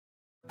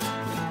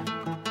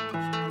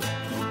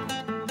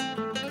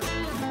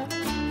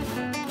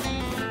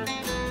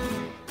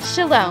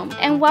Shalom,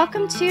 and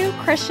welcome to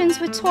Christians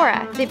with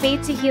Torah, the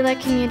Beit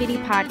Tehillah Community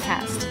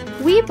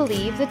Podcast. We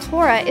believe the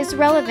Torah is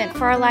relevant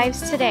for our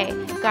lives today,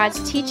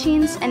 God's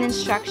teachings and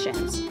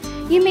instructions.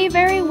 You may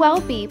very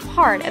well be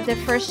part of the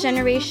first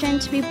generation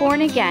to be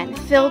born again,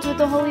 filled with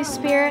the Holy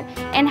Spirit,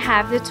 and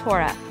have the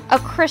Torah, a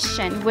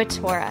Christian with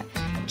Torah.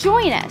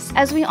 Join us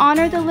as we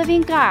honor the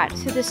living God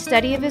through the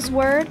study of His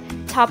Word,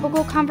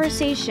 topical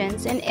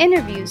conversations, and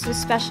interviews with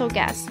special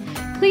guests.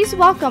 Please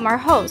welcome our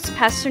hosts,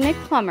 Pastor Nick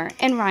Plummer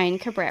and Ryan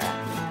Cabrera.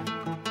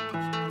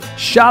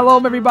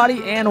 Shalom,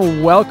 everybody,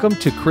 and welcome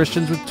to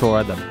Christians with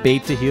Torah, the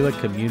Beit Tehillah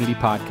Community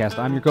Podcast.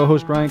 I'm your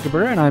co-host, Ryan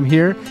Cabrera, and I'm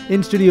here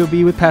in Studio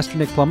B with Pastor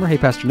Nick Plummer. Hey,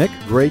 Pastor Nick.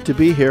 Great to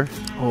be here.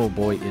 Oh,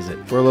 boy, is it.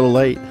 We're a little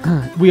late.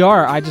 We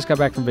are. I just got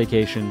back from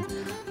vacation,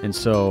 and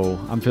so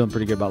I'm feeling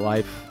pretty good about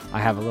life. I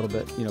have a little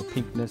bit,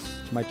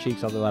 pinkness to my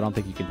cheeks, although I don't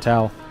think you can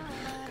tell.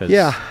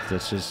 Yeah.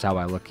 That's just how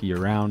I look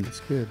year-round.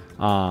 That's good.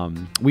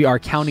 We are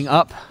counting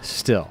up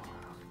still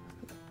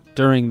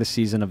during the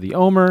season of the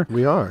Omer.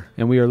 We are.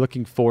 And we are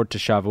looking forward to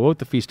Shavuot,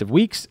 the Feast of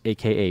Weeks,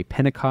 a.k.a.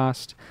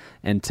 Pentecost.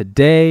 And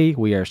today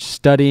we are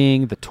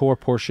studying the Torah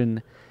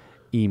portion,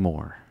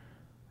 Emor.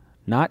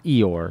 Not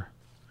Eor,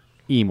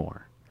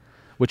 Emor,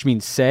 which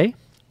means say.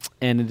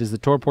 And it is the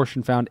Torah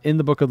portion found in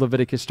the book of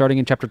Leviticus, starting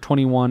in chapter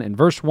 21 and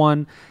verse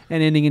 1,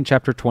 and ending in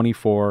chapter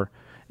 24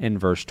 and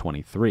verse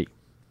 23.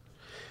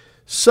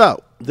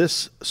 So,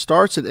 this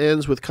starts and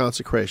ends with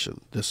consecration.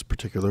 This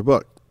particular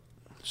book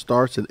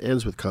starts and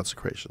ends with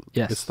consecration.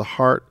 Yes. It's the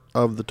heart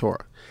of the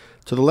Torah.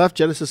 To the left,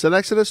 Genesis and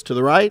Exodus. To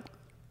the right,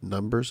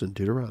 Numbers and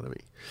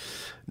Deuteronomy.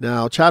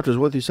 Now, chapters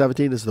 1 through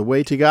 17 is the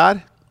way to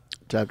God.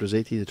 Chapters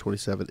 18 to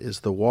 27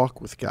 is the walk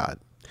with God.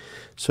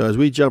 So as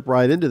we jump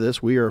right into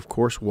this, we are, of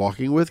course,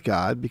 walking with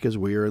God because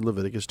we are in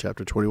Leviticus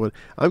chapter 21.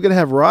 I'm going to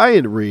have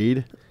Ryan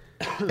read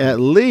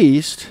at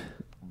least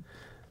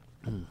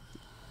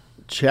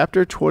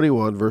chapter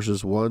 21,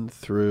 verses 1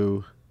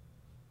 through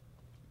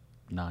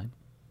 9.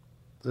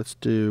 Let's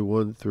do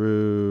 1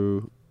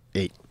 through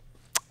 8.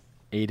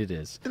 8 it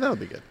is. And that'll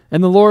be good.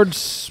 And the Lord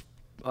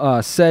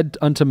said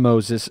unto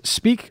Moses,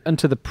 Speak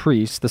unto the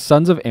priests, the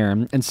sons of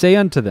Aaron, and say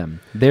unto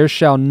them, There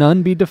shall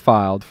none be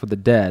defiled for the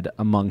dead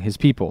among his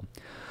people.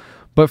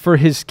 But for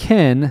his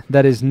kin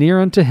that is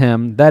near unto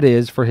him, that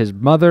is, for his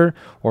mother,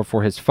 or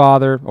for his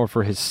father, or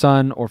for his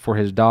son, or for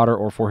his daughter,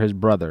 or for his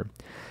brother,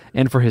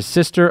 and for his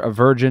sister a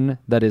virgin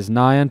that is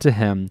nigh unto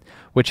him,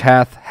 which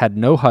hath had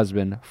no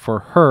husband, for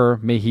her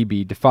may he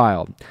be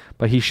defiled.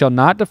 But he shall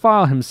not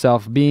defile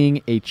himself,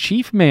 being a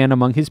chief man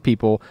among his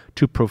people,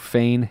 to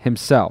profane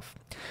himself.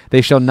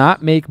 They shall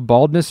not make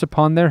baldness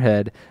upon their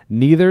head,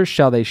 neither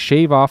shall they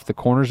shave off the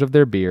corners of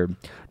their beard,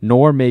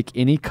 nor make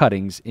any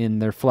cuttings in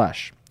their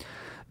flesh.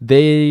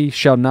 They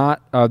shall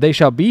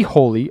be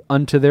holy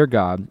unto their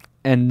God,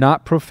 and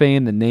not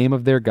profane the name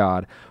of their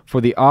God, for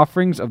the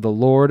offerings of the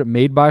Lord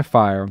made by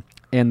fire,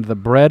 and the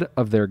bread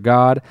of their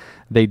God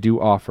they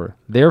do offer.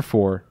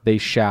 Therefore they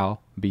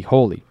shall be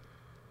holy.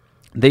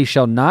 They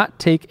shall not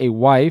take a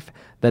wife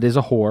that is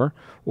a whore,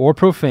 or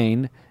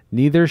profane,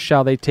 neither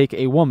shall they take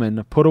a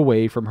woman put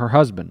away from her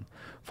husband,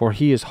 for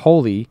he is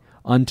holy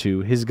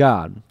unto his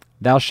God.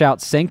 Thou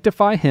shalt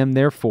sanctify him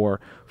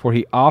therefore, for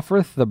he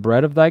offereth the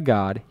bread of thy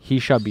God. He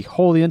shall be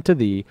holy unto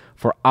thee,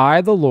 for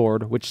I, the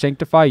Lord, which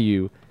sanctify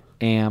you,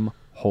 am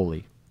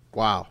holy.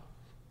 Wow.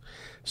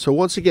 So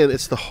once again,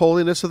 it's the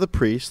holiness of the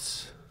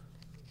priests.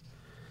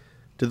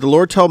 Did the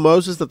Lord tell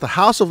Moses that the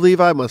house of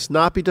Levi must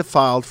not be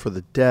defiled for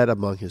the dead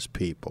among his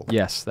people?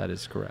 Yes, that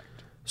is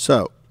correct.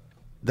 So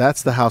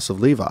that's the house of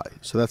Levi.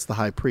 So that's the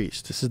high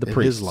priest. This is the in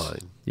priest. his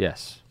line.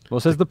 Yes. Well,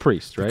 it says the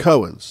priest, right? The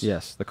Cohens.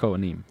 Yes, the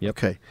Kohanim. Yep.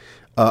 Okay.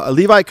 A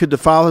Levite could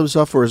defile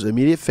himself for his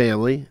immediate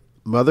family,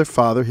 mother,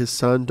 father, his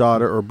son,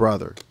 daughter, or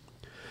brother.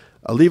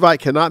 A Levite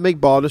cannot make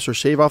baldness or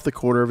shave off the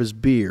corner of his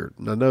beard.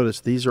 Now notice,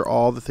 these are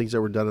all the things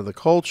that were done in the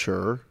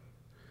culture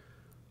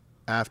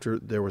after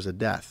there was a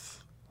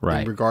death.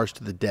 Right. In regards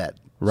to the dead.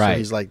 Right. So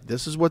he's like,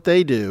 this is what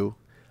they do.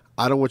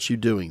 I don't want you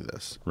doing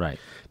this. Right.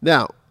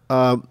 Now,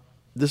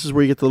 this is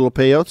where you get the little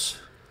peyotes,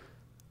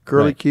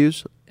 curly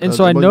cues. And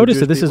so I among the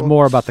noticed that Jewish this is people.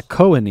 more about the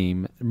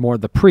Kohanim, more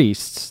the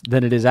priests,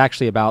 than it is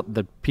actually about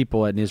the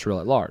people in Israel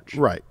at large.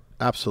 Right.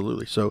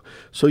 Absolutely. So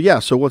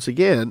once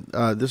again,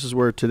 this is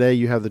where today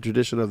you have the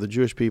tradition of the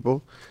Jewish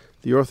people,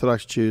 the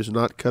Orthodox Jews,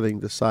 not cutting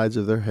the sides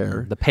of their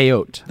hair. The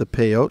peyot. The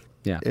peyot.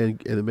 Yeah.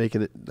 And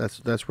making it,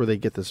 that's where they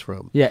get this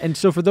from. Yeah, and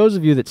so for those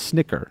of you that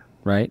snicker,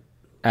 right,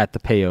 at the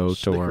peyot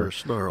Snicker, or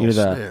snarl,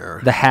 snare.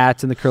 the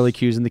hats and the curly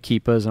cues and the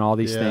kippas and all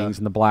these Yeah. things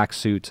and the black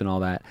suits and all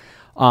that,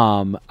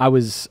 I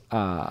was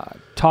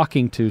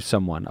talking to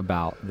someone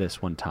about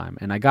this one time,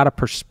 and I got a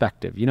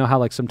perspective. You know how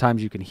like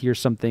sometimes you can hear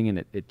something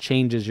and it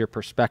changes your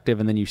perspective,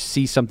 and then you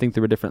see something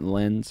through a different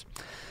lens.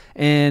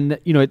 And,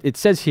 it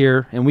says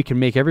here, and we can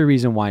make every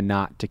reason why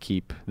not to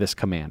keep this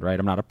command, right?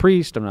 I'm not a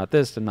priest, I'm not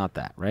this, I'm not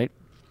that, right?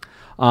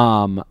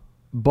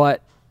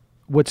 But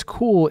what's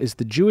cool is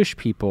the Jewish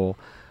people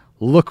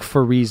look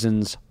for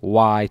reasons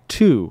why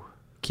to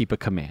keep a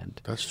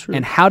command. That's true.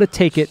 And how to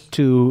take it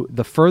to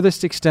the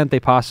furthest extent they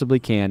possibly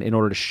can in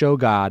order to show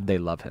God they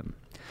love him.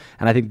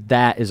 And I think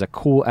that is a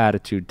cool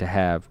attitude to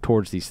have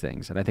towards these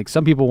things. And I think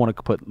some people want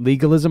to put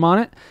legalism on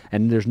it,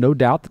 and there's no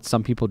doubt that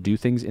some people do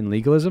things in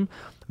legalism.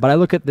 But I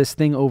look at this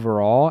thing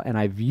overall, and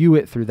I view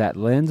it through that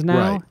lens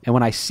now. Right. And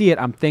when I see it,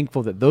 I'm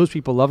thankful that those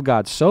people love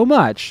God so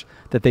much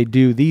that they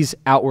do these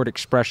outward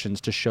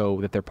expressions to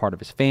show that they're part of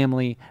his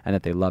family and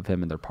that they love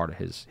him and they're part of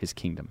his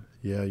kingdom.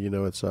 Yeah,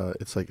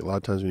 it's like a lot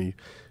of times when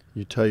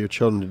you tell your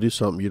children to do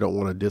something, you don't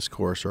want a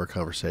discourse or a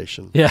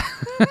conversation. Yeah.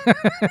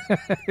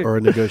 Or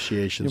a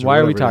negotiations. Why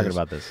or are we whatever it talking is.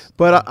 about this?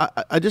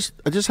 But I just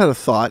had a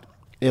thought,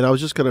 and I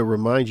was just going to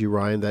remind you,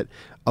 Ryan, that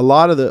a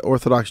lot of the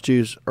Orthodox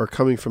Jews are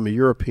coming from a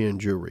European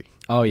Jewry.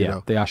 Oh, yeah. You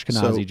know? The Ashkenazi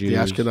So Jews. the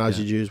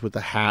Ashkenazi Jews with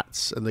the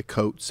hats and the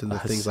coats and the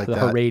things like the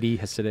that. Haredi,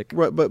 Hasidic.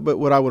 Right, but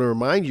what I want to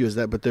remind you is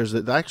that, but there's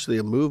actually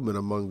a movement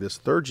among this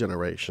third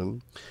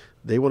generation.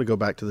 They want to go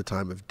back to the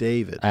time of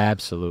David.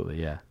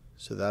 Absolutely, yeah.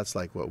 So that's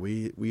like what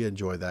we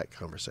enjoy that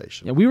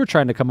conversation. Yeah, we were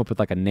trying to come up with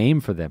like a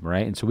name for them,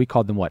 right? And so we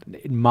called them what?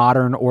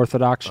 Modern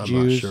Orthodox I'm not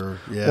Jews, sure.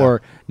 Yeah.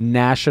 or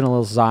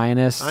National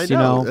Zionists. I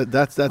know. You know,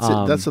 That's it.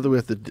 That's something we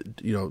have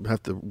to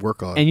have to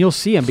work on. and you'll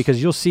see them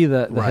because you'll see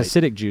the Right.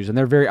 Hasidic Jews, and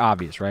they're very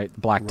obvious, right?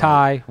 Black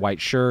tie,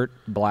 white shirt,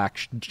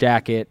 black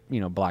jacket,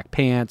 black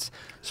pants,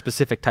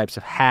 specific types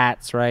of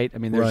hats, right? I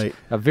mean, there's Right.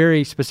 a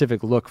very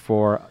specific look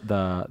for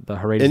the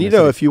Haredi. And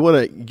if you want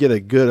to get a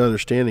good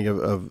understanding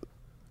of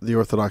the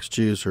Orthodox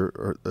Jews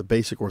or the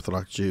basic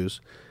Orthodox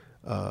Jews,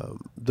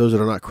 those that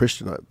are not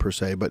Christian per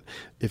se, but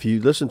if you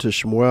listen to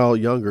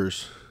Shmuel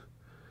Younger's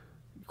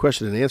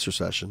question and answer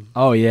session,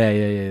 oh yeah,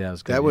 that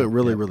was good. that went Yeah,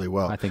 really, yeah. really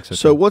well. I think so.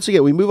 So too. once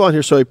again, we move on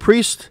here. So a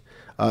priest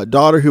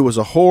daughter who was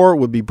a whore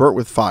would be burnt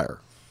with fire.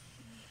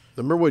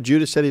 Remember what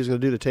Judah said he was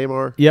going to do to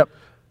Tamar? Yep.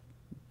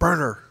 Burn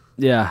her.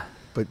 Yeah.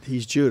 But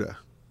he's Judah.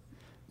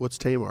 What's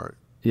Tamar?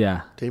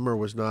 Yeah. Tamar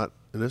was not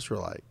an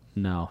Israelite.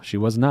 No, she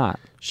was not.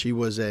 She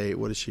was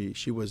what is she?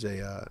 She was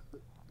a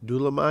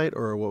Dulamite,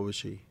 or what was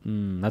she?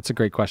 That's a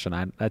great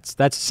question.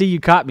 That's see, you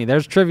caught me.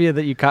 There's trivia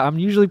that you caught. I'm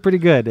usually pretty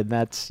good, and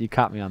you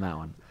caught me on that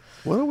one.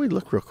 Why don't we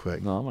look real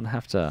quick? No, I'm gonna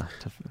have to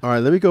All right,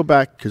 let me go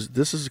back because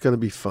this is going to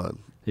be fun.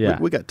 Yeah.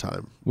 we got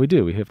time. we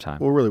have time.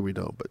 Well, really, we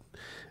don't. But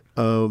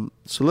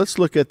so let's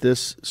look at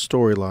this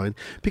storyline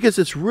because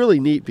it's really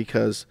neat.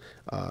 Because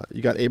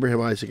you got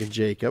Abraham, Isaac, and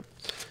Jacob,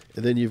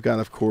 and then you've got,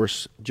 of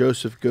course,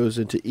 Joseph goes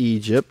into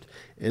Egypt,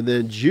 and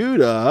then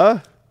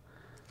Judah.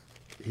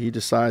 He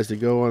decides to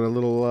go on a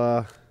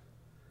little.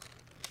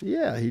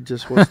 He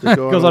just wants to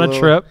go. Goes on a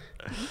trip.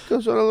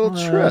 Goes on a little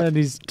trip. And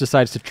he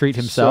decides to treat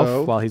himself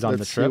So, while he's on the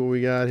let's trip. See what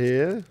we got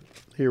here.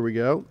 Here we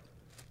go.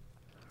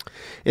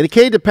 And it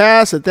came to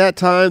pass at that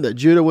time that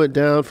Judah went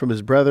down from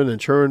his brethren and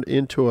turned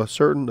into a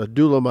certain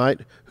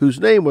Adulamite, whose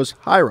name was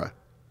Hira.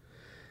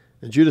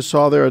 And Judah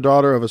saw there a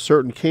daughter of a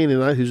certain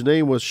Canaanite, whose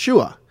name was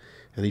Shua.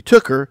 And he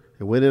took her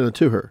and went in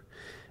unto her.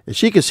 And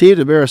she conceived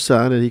and bare a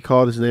son, and he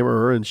called his name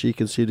Ur. And she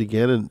conceived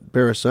again and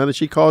bare a son, and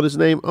she called his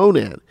name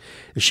Onan.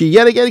 And she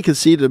yet again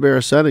conceived and bare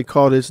a son, and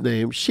called his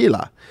name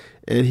Shelah.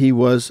 And he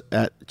was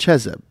at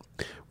Chezib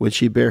when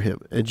she bare him.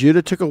 And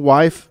Judah took a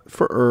wife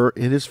for Ur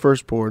in his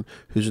firstborn,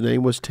 whose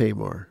name was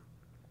Tamar.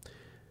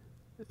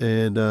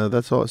 And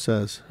that's all it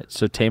says.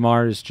 So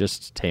Tamar is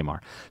just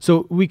Tamar.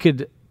 So we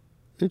could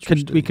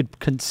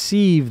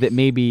conceive that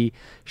maybe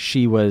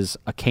she was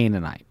a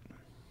Canaanite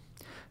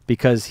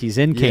because he's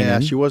in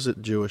Canaan. Yeah, she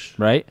wasn't Jewish.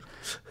 Right?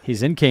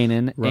 He's in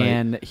Canaan, Right.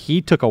 and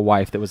he took a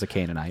wife that was a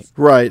Canaanite.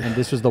 Right. And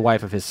this was the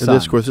wife of his son. And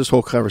this, of course, this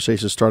whole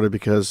conversation started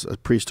because a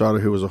priest daughter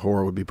who was a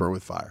whore would be burned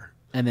with fire.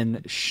 And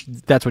then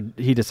that's what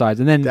he decides.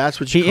 And then That's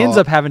what you he ends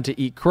call up having to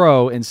eat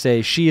crow and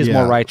say, she is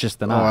more righteous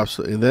than I. Oh,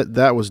 absolutely. And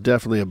that was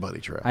definitely a bunny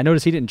trap. I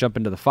noticed he didn't jump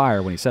into the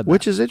fire when he said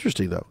Which is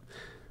interesting, though.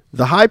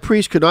 The high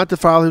priest could not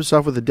defile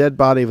himself with the dead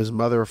body of his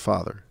mother or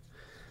father.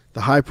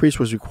 The high priest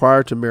was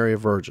required to marry a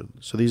virgin.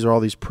 So these are all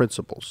these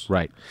principles. that.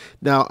 Right.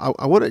 Now,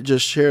 I want to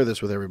just share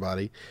this with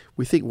everybody.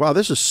 We think, wow,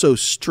 this is so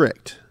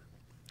strict.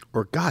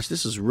 Or, gosh,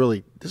 this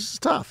is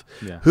tough.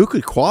 Yeah. Who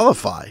could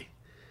qualify?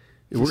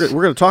 We're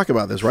going to talk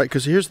about this, right?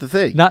 Because here's the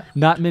thing. Not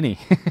many.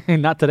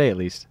 Not today, at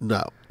least.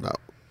 No.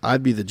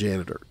 I'd be the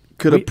janitor.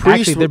 Could a priest...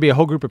 Actually, there'd be a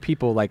whole group of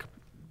people like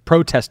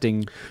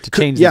protesting to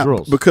change yeah, these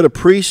rules. but could a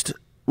priest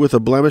with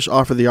a blemish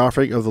offer the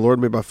offering of the Lord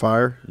made by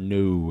fire?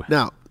 No.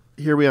 Now,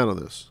 hear me out on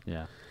this.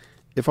 Yeah.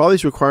 If all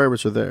these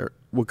requirements are there,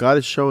 what God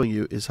is showing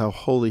you is how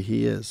holy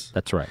He is.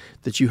 That's right.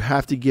 That you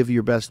have to give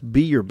your best,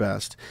 be your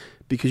best,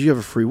 because you have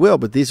a free will.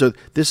 But this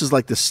is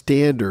like the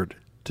standard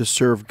to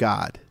serve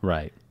God.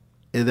 Right.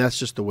 And that's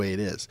just the way it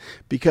is.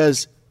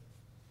 Because,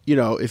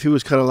 if he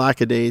was kind of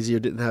lackadaisy or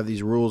didn't have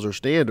these rules or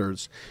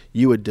standards,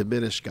 you would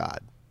diminish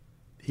God.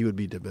 He would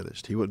be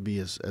diminished. He wouldn't be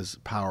as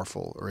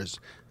powerful or as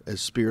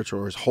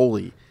spiritual or as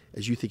holy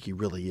as you think he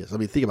really is. I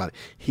mean, think about it.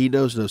 He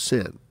knows no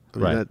sin. I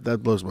mean, Right. that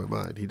blows my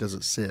mind. He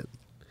doesn't sin.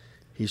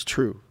 He's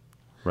true.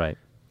 Right.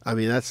 I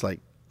mean, that's like,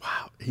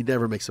 wow. He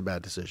never makes a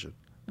bad decision.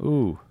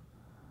 Ooh.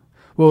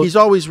 Well, He's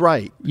always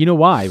right. you know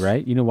why,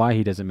 right? You know why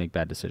he doesn't make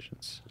bad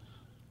decisions.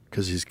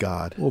 Because he's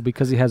God. Well,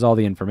 because he has all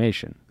the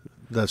information.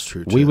 That's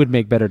true, too. We would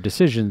make better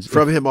decisions.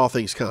 From him all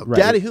things come. Right,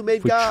 Daddy, who made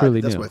if we God?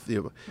 truly That's knew. my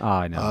theme.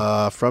 I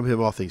know. From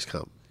him all things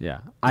come. Yeah.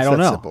 I It's don't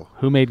that know. simple.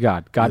 Who made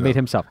God? God You know, made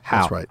himself.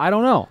 How? that's right. I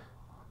don't know.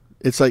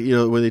 It's like,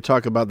 when they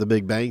talk about the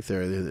Big Bang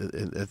Theory,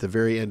 at the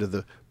very end of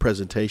the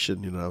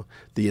presentation,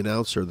 the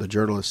announcer, the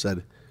journalist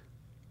said,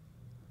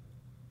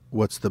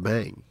 "What's the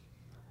bang?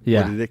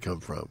 Yeah. Where did it come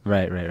from?"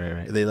 Right.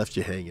 And they left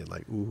you hanging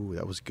like, "Ooh,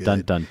 that was good."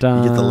 Dun, dun,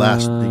 dun. You get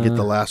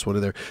the last one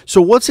in there.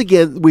 So once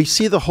again, we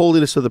see the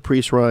holiness of the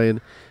priest, Ryan.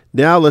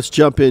 Now let's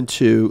jump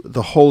into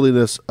the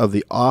holiness of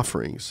the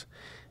offerings.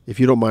 If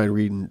you don't mind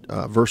reading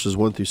verses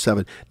 1 through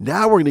 7.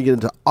 Now we're going to get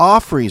into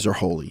offerings are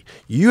holy.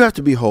 You have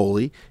to be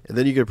holy, and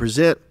then you're going to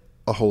present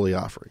a holy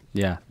offering.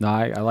 Yeah. No,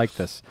 I like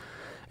this.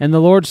 And the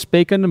Lord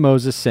spake unto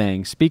Moses,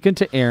 saying, Speak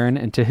unto Aaron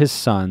and to his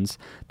sons,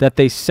 that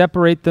they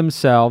separate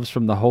themselves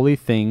from the holy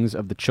things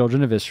of the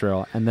children of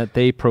Israel, and that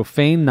they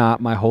profane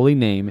not my holy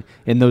name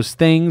in those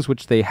things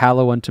which they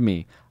hallow unto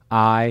me.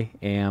 I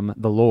am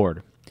the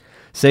Lord.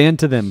 Say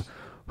unto them,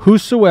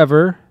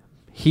 Whosoever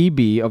he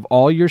be of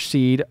all your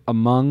seed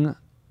among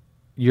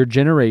your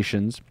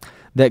generations,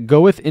 that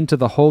goeth into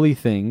the holy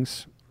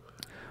things,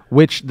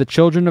 which the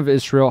children of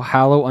Israel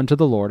hallow unto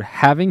the Lord,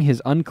 having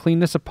his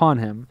uncleanness upon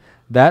him,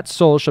 that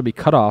soul shall be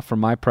cut off from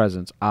my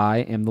presence. I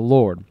am the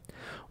Lord.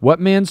 What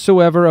man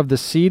soever of the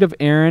seed of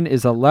Aaron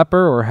is a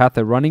leper or hath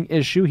a running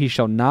issue, he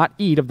shall not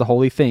eat of the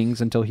holy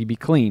things until he be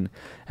clean.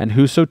 And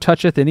whoso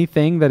toucheth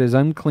anything that is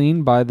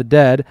unclean by the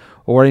dead,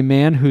 or a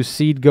man whose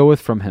seed goeth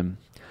from him,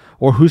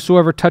 or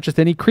whosoever toucheth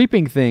any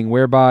creeping thing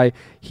whereby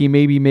he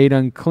may be made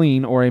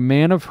unclean, or a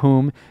man of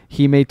whom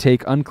he may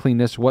take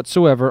uncleanness,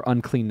 whatsoever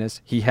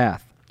uncleanness he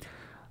hath.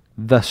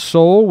 The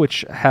soul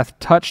which hath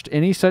touched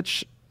any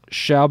such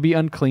shall be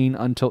unclean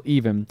until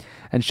even,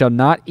 and shall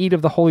not eat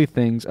of the holy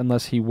things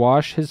unless he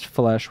wash his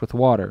flesh with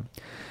water.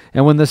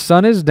 And when the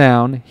sun is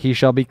down, he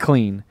shall be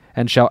clean,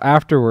 and shall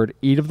afterward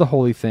eat of the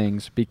holy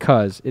things,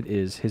 because it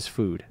is his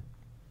food.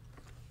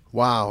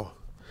 Wow.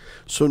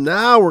 So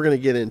now we're going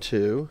to get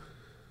into,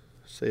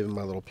 saving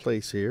my little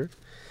place here,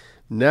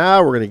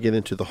 now we're going to get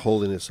into the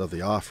holiness of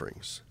the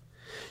offerings.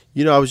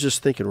 I was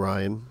just thinking,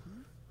 Ryan,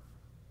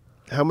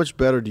 how much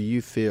better do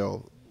you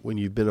feel when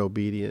you've been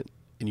obedient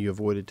and you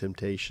avoided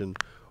temptation,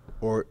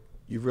 or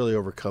you've really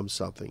overcome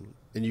something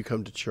and you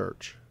come to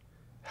church?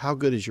 How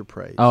good is your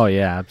praise? Oh,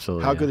 yeah,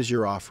 absolutely. How good is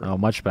your offering? Oh,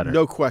 much better.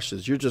 No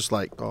questions. You're just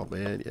like, oh,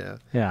 man,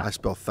 Yeah. I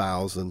spell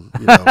 1,000.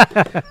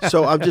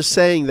 So I'm just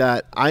saying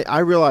that I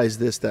realize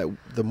this, that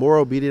the more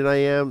obedient I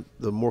am,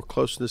 the more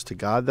closeness to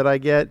God that I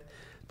get,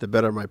 the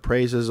better my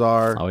praises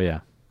are. Oh, yeah.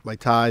 My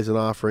tithes and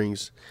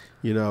offerings,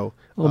 A little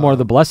more of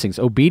the blessings.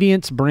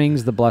 Obedience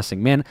brings the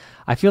blessing. Man,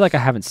 I feel like I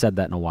haven't said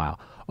that in a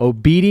while.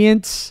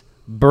 Obedience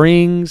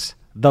brings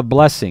the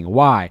blessing.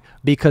 Why?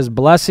 Because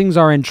blessings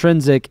are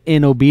intrinsic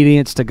in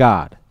obedience to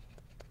God.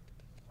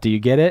 Do you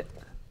get it?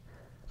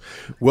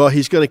 Well,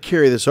 he's going to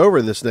carry this over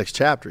in this next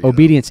chapter.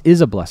 Obedience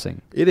is a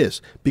blessing. It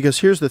is. Because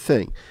here's the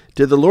thing.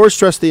 Did the Lord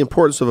stress the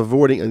importance of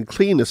avoiding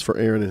uncleanness for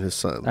Aaron and his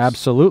sons?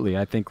 Absolutely.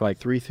 I think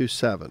 3 through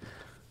 7.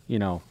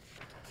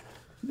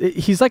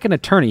 He's like an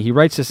attorney. He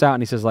writes this out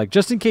and he says,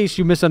 just in case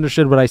you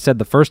misunderstood what I said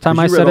the first time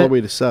I You read said all it. the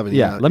way to 7.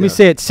 Yeah, let me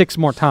say it 6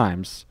 more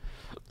times.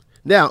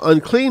 Now,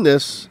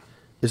 uncleanness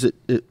is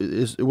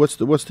what's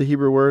the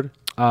Hebrew word?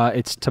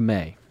 It's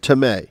tameh.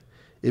 Tameh.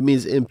 It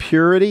means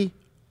impurity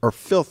or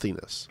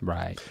filthiness.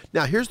 Right.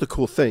 Now, here's the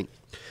cool thing.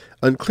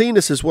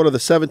 Uncleanness is one of the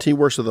 17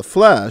 works of the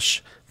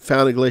flesh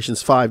found in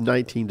Galatians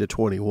 5:19 to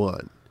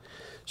 21.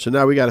 So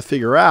now we got to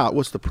figure out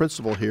what's the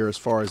principle here as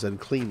far as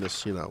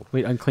uncleanness,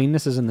 Wait,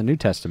 uncleanness is in the New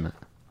Testament.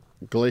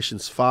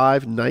 Galatians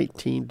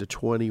 5:19 to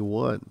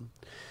 21.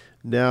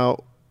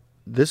 Now,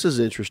 this is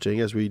interesting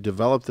as we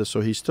develop this.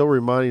 So he's still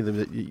reminding them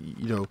that,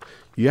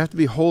 you have to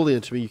be holy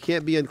unto me. You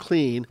can't be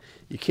unclean.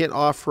 You can't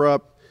offer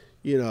up,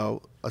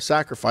 a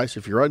sacrifice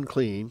if you're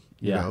unclean.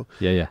 Yeah.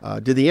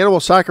 Did the animal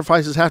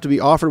sacrifices have to be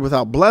offered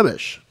without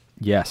blemish?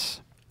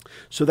 Yes.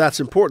 So that's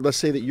important. Let's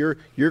say that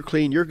you're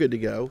clean, you're good to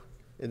go,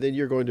 and then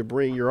you're going to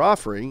bring your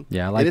offering.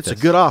 Yeah, I like and it's this.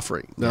 a good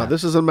offering. Now, Yeah.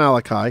 this is in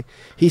Malachi.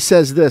 He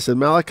says this in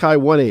Malachi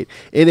 1:8.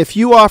 And if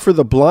you offer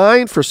the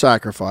blind for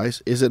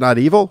sacrifice, is it not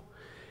evil?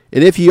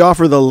 And if you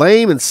offer the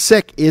lame and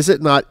sick, is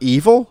it not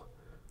evil?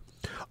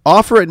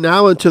 Offer it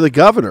now unto the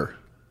governor,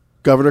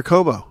 Governor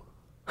Como.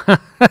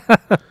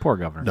 Poor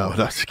governor. No,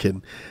 that's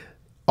kidding.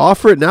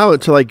 Offer it now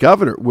unto thy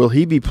governor. Will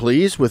he be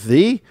pleased with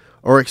thee,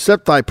 or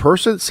accept thy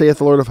person, saith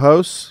the Lord of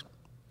hosts?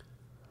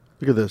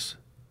 Look at this.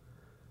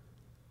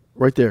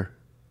 Right there.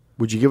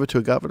 Would you give it to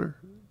a governor?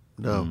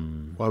 No.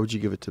 Why would you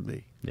give it to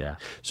me? Yeah.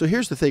 So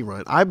here's the thing,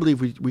 Ryan. I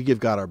believe we give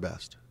God our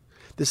best.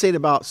 This ain't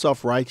about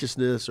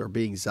self-righteousness or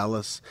being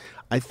zealous.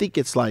 I think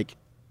it's like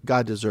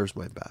God deserves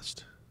my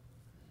best.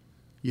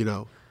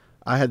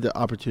 I had the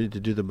opportunity to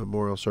do the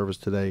memorial service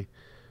today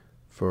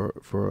for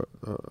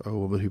a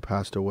woman who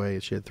passed away.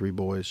 She had 3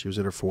 boys. She was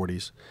in her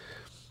 40s.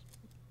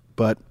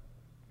 But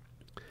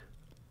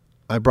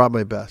I brought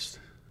my best.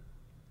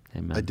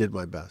 Amen. I did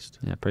my best.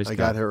 Yeah, praise I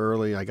God. got her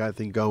early. I got the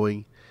thing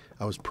going.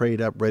 I was prayed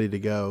up, ready to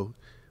go.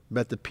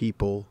 Met the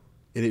people.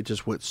 And it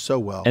just went so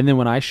well. And then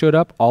when I showed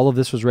up, all of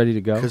this was ready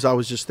to go. Because I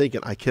was just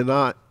thinking, I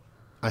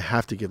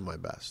have to give my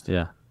best.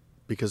 Yeah.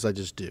 Because I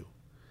just do.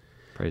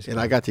 Praise And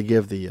God. I got to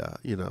give the,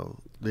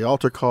 the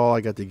altar call.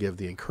 I got to give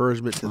the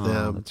encouragement to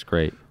them. That's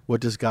great.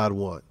 What does God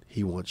want?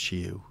 He wants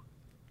you.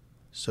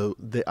 So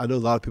I know a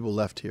lot of people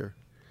left here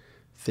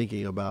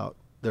thinking about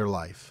their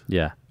life.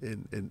 Yeah.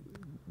 And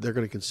they're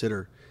going to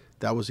consider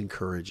that was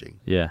encouraging.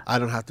 Yeah. I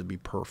don't have to be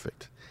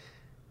perfect.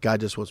 God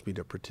just wants me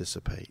to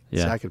participate.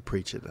 Yeah. See, I could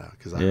preach it now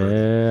because I Yeah, heard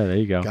it. there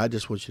you go. God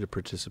just wants you to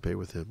participate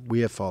with him. We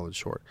have fallen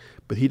short,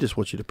 but he just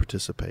wants you to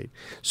participate.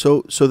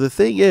 So the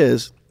thing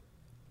is,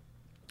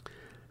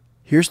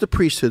 here's the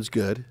priesthood's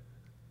good,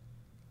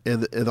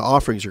 and the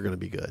offerings are going to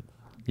be good.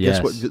 Yes.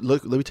 Guess what?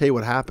 Look, let me tell you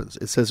what happens.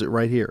 It says it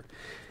right here.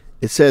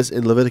 It says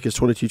in Leviticus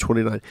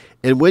 22:29,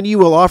 and when you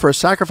will offer a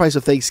sacrifice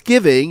of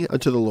thanksgiving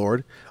unto the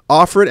Lord,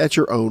 offer it at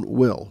your own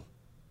will.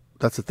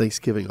 That's a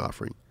thanksgiving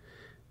offering.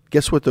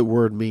 Guess what the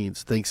word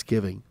means,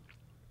 thanksgiving?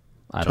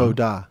 I don't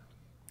know. Todah.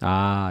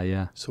 Ah,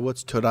 yeah. So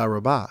what's Todah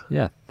Rabbah?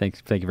 Yeah. Thank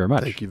you very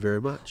much. Thank you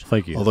very much.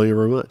 Thank you. Although you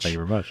very much. Thank you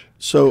very much.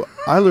 So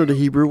I learned a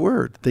Hebrew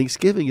word.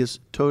 Thanksgiving is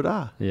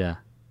Todah. Yeah.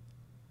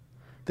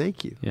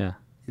 Thank you. Yeah.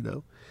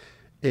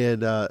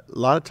 And a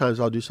lot of times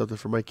I'll do something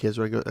for my kids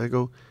where I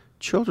go,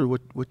 children,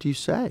 what do you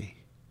say?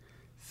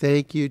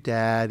 Thank you,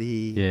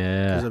 Daddy.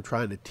 Yeah. Because I'm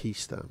trying to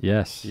teach them.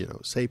 Yes.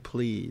 Say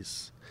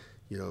please.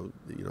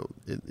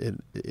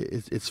 And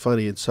it's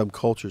funny in some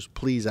cultures,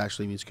 please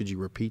actually means could you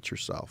repeat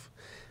yourself?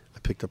 I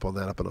picked up on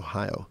that up in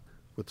Ohio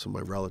with some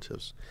of my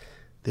relatives.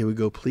 They would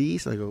go,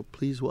 please? And I go,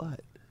 please what?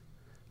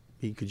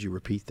 I mean, could you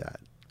repeat that?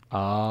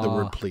 Oh. The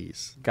word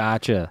please.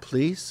 Gotcha.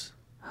 Please?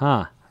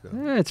 Huh.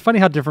 Yeah, it's funny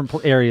how different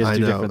areas I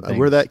do know. different things.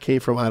 Where that came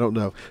from, I don't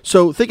know.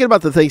 So thinking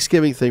about the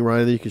Thanksgiving thing,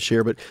 Ryan, that you can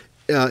share, but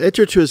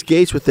enter to his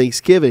gates with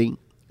thanksgiving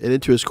and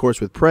into his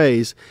courts with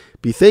praise.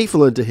 Be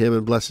thankful unto him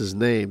and bless his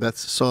name. That's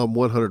Psalm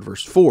 100,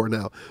 verse 4.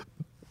 Now,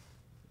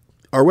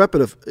 our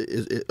weapon of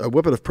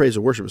praise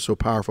and worship is so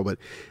powerful, but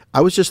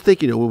I was just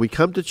thinking, when we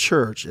come to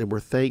church and we're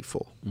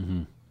thankful,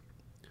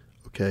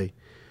 okay,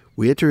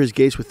 we enter his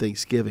gates with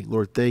thanksgiving.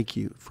 Lord, thank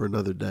you for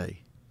another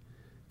day.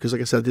 Because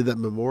like I said, I did that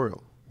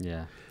memorial.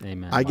 Yeah.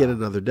 Amen. I get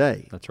another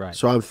day. That's right.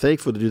 So I'm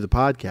thankful to do the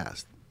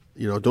podcast.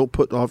 Don't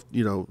put off,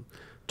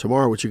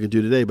 tomorrow what you can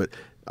do today, but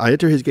I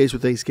enter his gates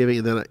with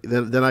thanksgiving, and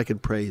then I can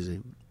praise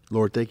him.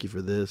 Lord, thank you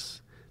for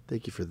this.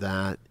 Thank you for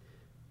that.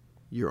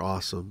 You're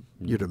awesome.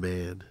 You're the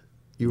man.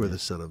 You are the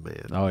Son of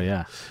Man. Oh,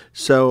 yeah.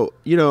 So,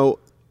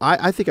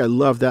 I think I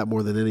love that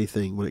more than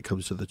anything when it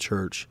comes to the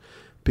church,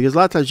 because a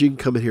lot of times you can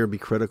come in here and be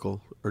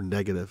critical or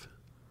negative.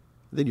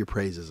 Then your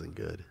praise isn't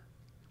good.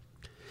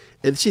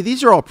 And see,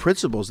 these are all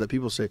principles that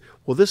people say,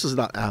 well, this is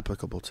not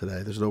applicable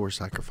today. There's no more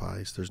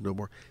sacrifice. There's no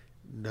more.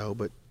 No,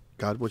 but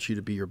God wants you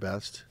to be your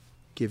best.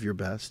 Give your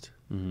best.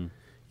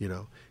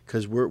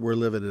 Because we're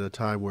living in a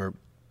time where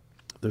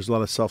there's a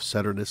lot of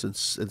self-centeredness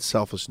and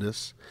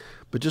selfishness.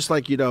 But just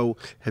like,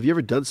 have you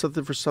ever done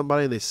something for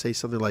somebody and they say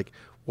something like,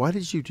 why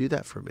did you do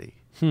that for me?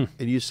 And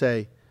you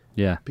say,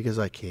 yeah, because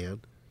I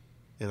can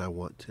and I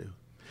want to.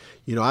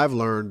 I've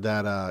learned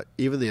that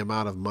even the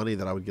amount of money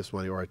that I would give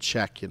somebody or a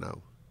check,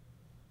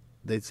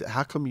 they'd say,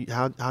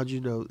 how'd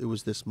you know it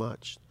was this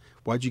much?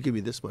 Why'd you give me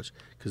this much?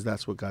 Because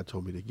that's what God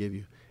told me to give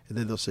you. And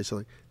then they'll say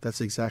something,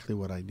 that's exactly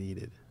what I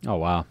needed. Oh,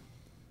 wow.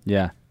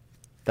 Yeah.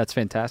 That's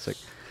fantastic.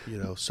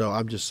 So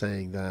I'm just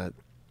saying that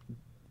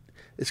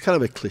it's kind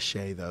of a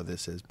cliche, though,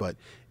 this is, but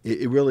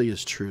it really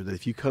is true that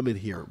if you come in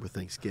here with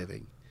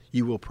Thanksgiving,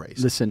 you will praise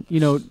him. Listen,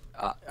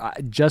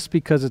 just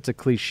because it's a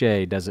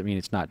cliche doesn't mean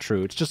it's not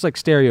true. It's just like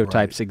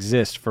stereotypes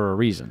exist for a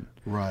reason.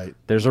 Right.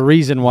 There's a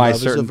reason why Love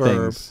certain is a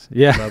verb. things.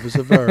 Yeah. Love is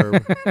a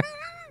verb.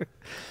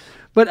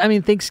 But I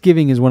mean,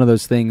 Thanksgiving is one of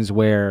those things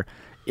where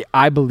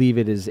I believe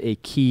it is a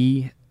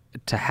key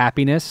to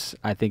happiness.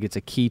 I think it's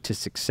a key to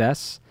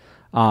success.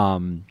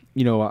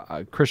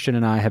 Christian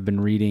and I have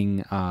been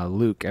reading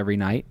Luke every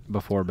night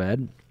before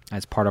bed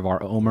as part of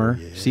our Omer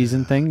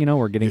season thing.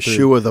 We're getting through.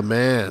 Yeshua the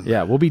man.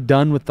 Yeah, we'll be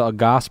done with the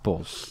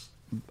Gospels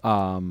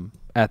on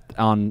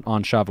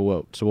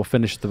Shavuot. So we'll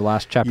finish the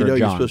last chapter of John.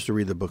 You're supposed to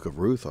read the book of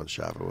Ruth on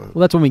Shavuot.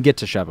 Well, that's when we get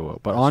to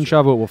Shavuot. But on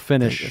Shavuot, we'll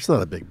finish. It's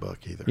not a big book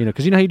either.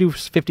 Because how you do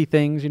 50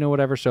 things,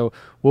 whatever. So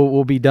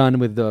we'll be done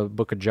with the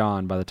book of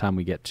John by the time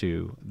we get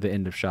to the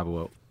end of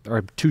Shavuot,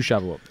 or to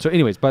Shavuot. So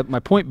anyways, but my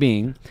point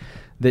being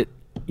that,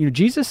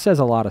 Jesus says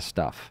a lot of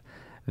stuff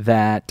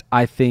that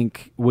I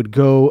think would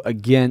go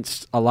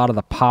against a lot of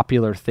the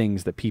popular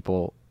things that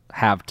people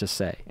have to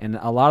say. And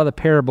a lot of the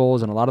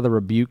parables and a lot of the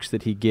rebukes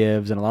that he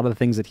gives and a lot of the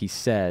things that he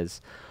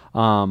says,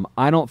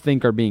 I don't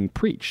think are being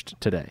preached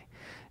today.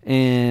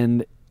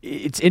 And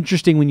it's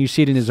interesting when you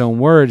see it in his own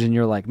words and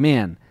you're like,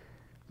 man,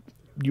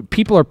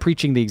 people are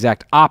preaching the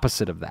exact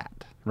opposite of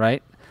that,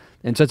 right?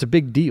 And so it's a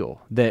big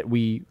deal that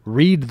we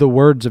read the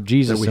words of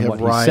Jesus that we and have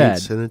what he said.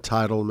 rights and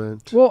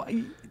entitlement.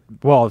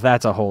 Well,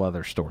 that's a whole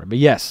other story. But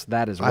yes,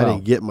 that as well. I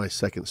didn't get my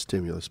second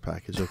stimulus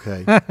package,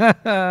 okay?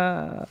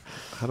 How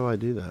do I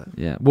do that?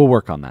 Yeah, we'll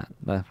work on that.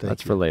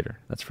 That's you. for later.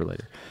 That's for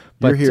later.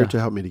 You're here to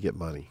help me to get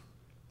money.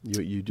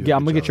 You do. Yeah, a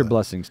I'm good gonna job get your of that.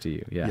 blessings to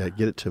you. Yeah. Yeah,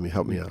 get it to me.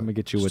 Help me out. I'm gonna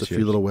get you just what's a few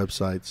yours. little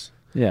websites.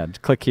 Yeah.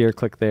 Click here,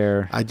 click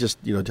there. I just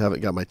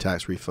haven't got my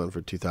tax refund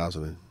for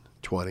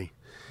 2020,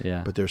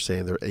 Yeah. but they're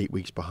saying they're 8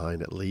 weeks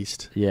behind at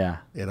least, Yeah.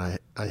 and I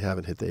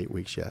haven't hit the 8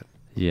 weeks yet.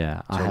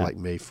 Yeah. Until like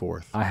May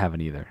 4th. I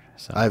haven't either.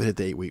 So I haven't hit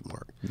the 8 week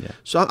mark. yeah.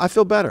 So I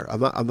feel better.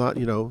 I'm not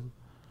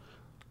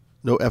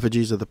no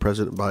effigies of the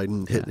President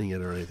Biden hitting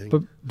it or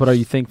anything. But are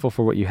you thankful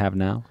for what you have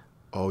now?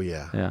 Oh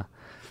yeah. Yeah.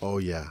 Oh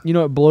yeah.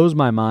 It blows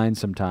my mind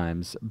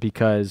sometimes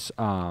because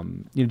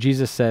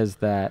Jesus says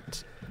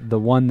that the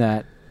one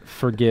that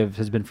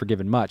has been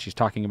forgiven much. He's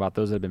talking about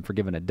those that have been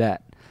forgiven a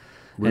debt.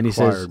 And he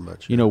says,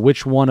 much,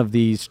 which one of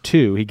these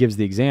two, he gives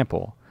the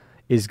example,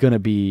 is going to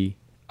be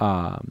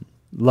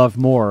love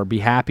more, be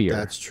happier.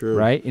 That's true.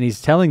 Right? And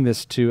he's telling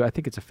this to, I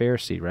think it's a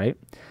Pharisee, right?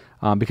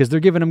 Because they're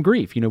giving him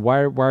grief.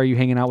 Why are you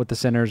hanging out with the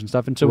sinners and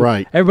stuff? And so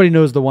Right. everybody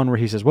knows the one where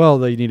he says, well,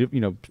 they need,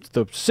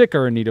 the sick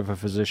are in need of a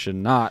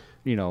physician, not,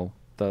 the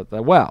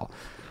well.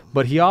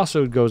 But he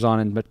also goes on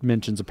and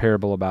mentions a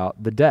parable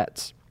about the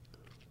debts.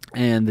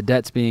 And the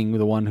debts being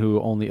the one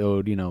who only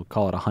owed,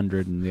 call it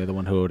 100, and the other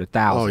one who owed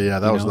 1,000. Oh yeah,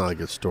 that was not a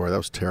good story. That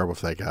was terrible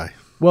for that guy.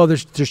 Well,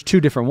 there's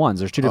two different ones.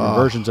 There's two different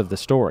versions of the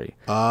story.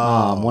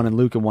 One in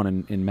Luke and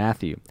one in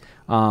Matthew.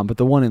 But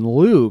the one in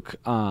Luke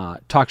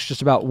talks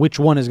just about which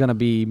one is going to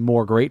be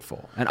more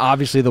grateful, and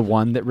obviously the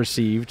one that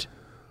received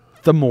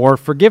the more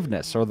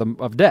forgiveness or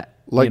of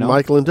debt. Like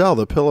Mike Lindell,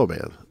 the pillow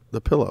man,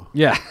 the pillow.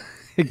 Yeah.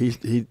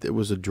 he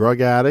was a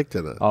drug addict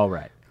and All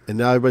right. And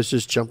now everybody's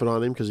just jumping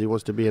on him because he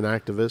wants to be an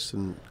activist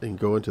and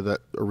go into that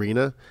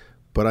arena.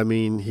 But I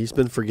mean, he's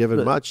been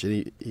forgiven much,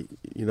 and he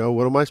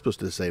what am I supposed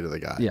to say to the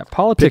guy? Yeah,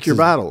 politics. Pick your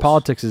battles.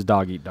 Politics is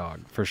dog eat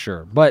dog for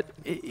sure. But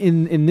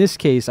in this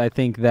case, I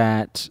think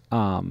that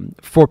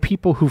for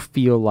people who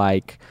feel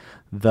like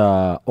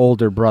the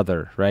older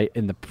brother, right,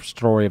 in the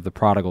story of the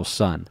prodigal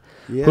son,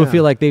 who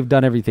feel like they've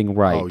done everything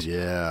right. Oh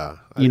yeah,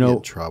 I get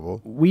in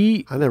trouble.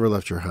 I never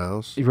left your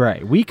house.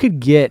 Right, we could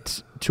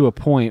get to a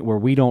point where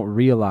we don't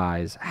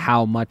realize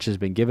how much has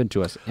been given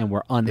to us, and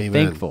we're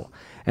unthankful. Amen.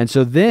 And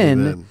so then.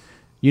 Amen.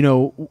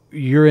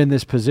 You're in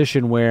this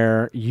position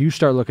where you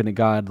start looking at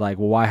God like,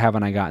 well, why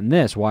haven't I gotten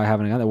this? Why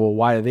haven't I gotten that? Well,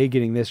 why are they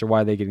getting this or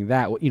why are they getting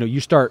that? Well, you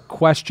start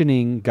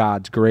questioning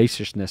God's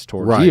graciousness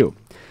towards you,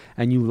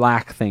 and you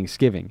lack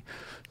thanksgiving.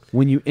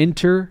 When you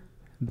enter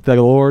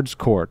the Lord's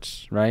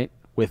courts, right,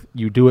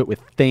 you do it with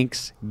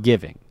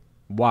thanksgiving.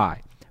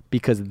 Why?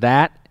 Because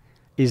that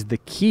is the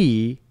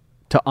key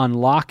to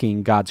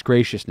unlocking God's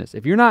graciousness.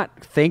 If you're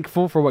not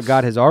thankful for what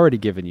God has already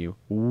given you,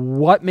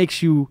 what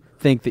makes you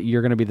think that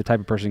you're going to be the type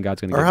of person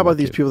God's going to give you? Or how about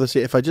these people that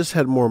say, if I just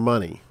had more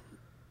money,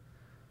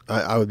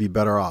 I would be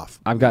better off?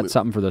 I've got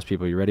something for those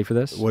people. You ready for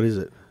this? What is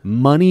it?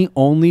 Money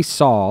only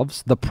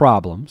solves the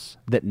problems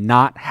that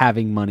not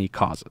having money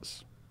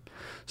causes.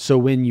 So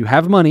when you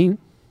have money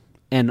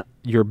and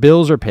your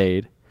bills are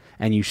paid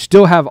and you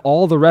still have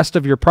all the rest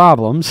of your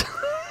problems,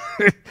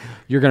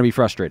 you're going to be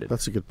frustrated.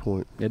 That's a good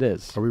point. It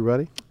is. Are we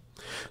ready?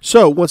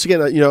 So once again,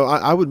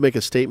 I would make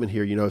a statement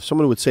here. If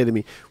someone would say to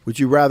me, would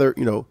you rather,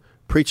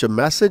 preach a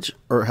message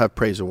or have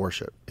praise and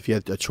worship? If you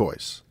had a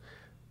choice,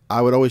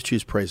 I would always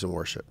choose praise and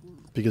worship,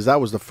 because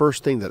that was the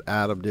first thing that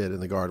Adam did in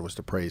the garden, was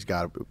to praise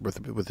God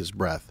with his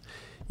breath,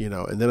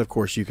 and then of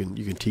course you can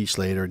teach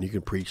later and you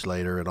can preach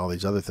later and all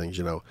these other things,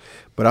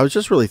 but I was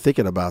just really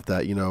thinking about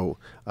that,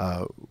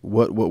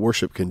 what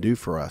worship can do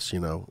for us,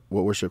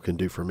 what worship can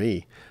do for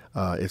me.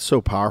 It's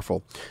so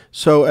powerful.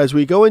 So as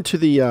we go into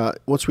the,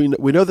 once we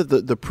know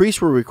that the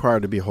priests were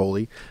required to be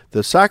holy,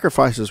 the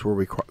sacrifices were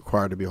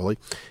required to be holy.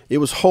 It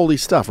was holy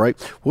stuff, right?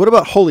 What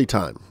about holy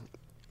time?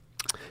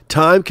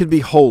 Time can be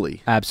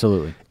holy.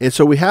 Absolutely. And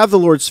so we have the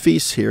Lord's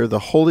feasts here, the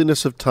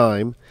holiness of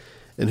time.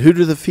 And who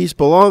do the feasts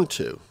belong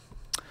to?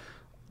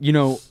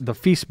 The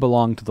feasts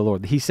belong to the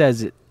Lord. He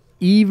says,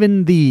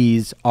 even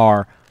these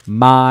are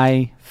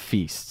my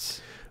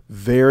feasts.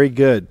 Very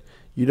good.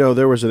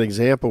 There was an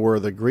example where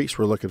the Greeks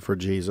were looking for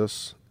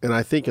Jesus, and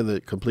I think in the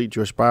complete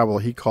Jewish Bible,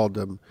 he called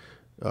them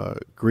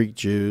Greek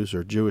Jews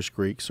or Jewish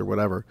Greeks or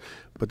whatever.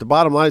 But the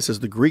bottom line says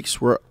the Greeks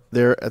were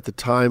there at the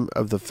time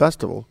of the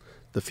festival,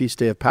 the feast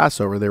day of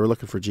Passover. They were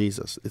looking for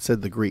Jesus. It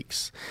said the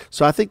Greeks.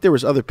 So I think there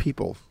was other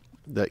people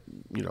that,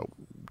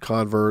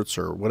 converts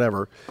or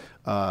whatever,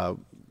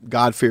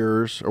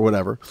 God-fearers or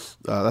whatever.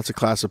 That's a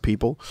class of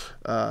people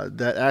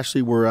that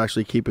actually were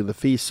keeping the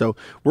feast. So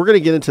we're going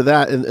to get into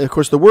that. And, of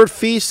course, the word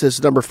feast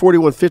is number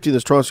 4150 in the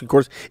Strong's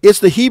Concordance. It's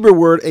the Hebrew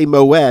word, a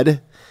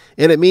moed,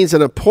 and it means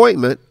an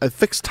appointment, a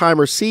fixed time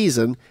or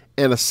season,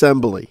 an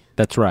assembly.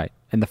 That's right.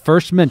 And the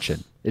first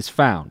mention is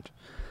found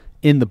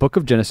in the book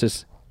of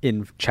Genesis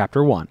in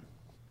chapter 1.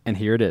 And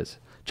here it is.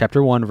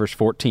 Chapter 1, verse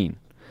 14.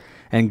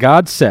 And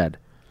God said,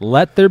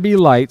 let there be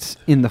lights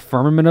in the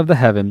firmament of the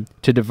heaven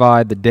to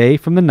divide the day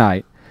from the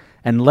night,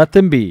 and let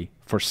them be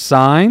for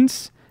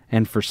signs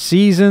and for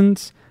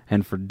seasons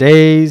and for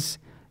days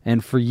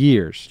and for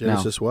years.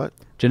 Genesis what?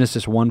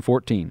 Genesis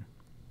 1:14.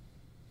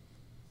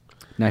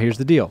 Now here's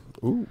the deal.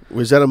 Ooh,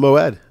 is that a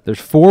moed? There's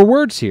 4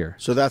 words here.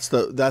 So that's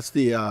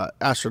the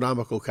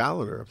astronomical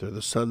calendar up there.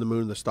 The sun, the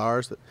moon, the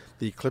stars,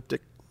 the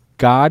ecliptic.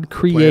 God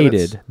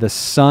created the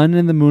sun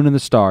and the moon and the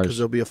Because stars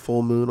there'll be a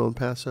full moon on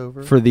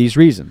Passover. for these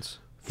reasons.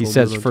 He Full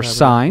says moon on for Tabernacles.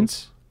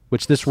 signs,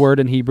 which this word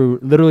in Hebrew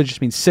literally just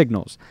means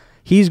signals.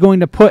 He's going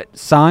to put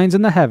signs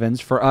in the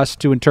heavens for us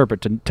to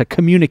interpret, to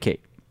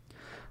communicate.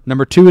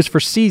 Number 2 is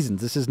for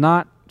seasons. This is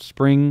not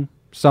spring,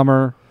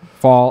 summer,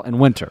 fall, and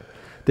winter.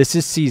 This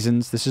is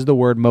seasons. This is the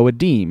word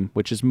moedim,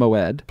 which is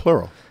moed.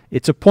 Plural.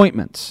 It's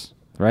appointments,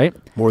 right?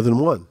 More than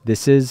one.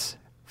 This is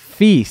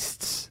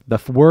feasts. The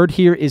word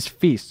here is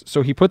feast.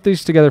 So he put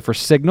these together for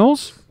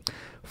signals,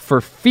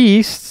 for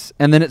feasts,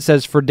 and then it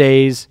says for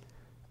days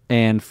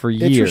and for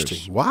years.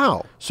 Interesting.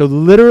 Wow. So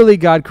literally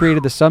God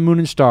created the sun, moon,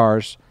 and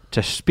stars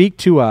to speak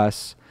to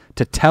us,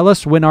 to tell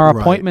us when our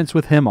Right. appointments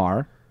with him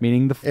are,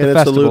 meaning the And it's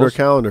festivals, a lunar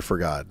calendar for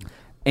God.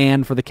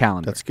 and for the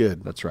calendar. That's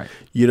good. That's right.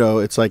 You know,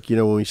 it's like,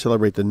 when we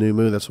celebrate the new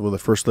moon, that's when the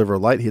first sliver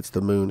of light hits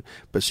the moon.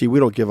 But see, we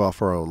don't give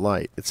off our own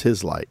light. It's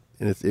his light.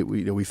 And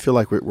we feel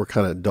like we're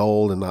kind of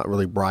dulled and not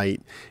really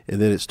bright.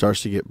 And then it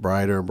starts to get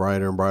brighter and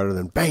brighter and brighter.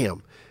 Then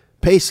bam,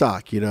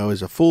 Pesach,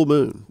 is a full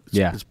moon.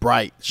 It's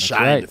bright,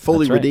 shining, right.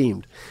 fully That's right.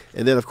 redeemed.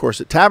 And then, of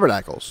course, at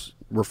Tabernacles,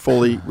 we're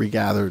fully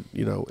regathered,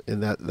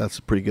 and that's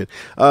pretty good.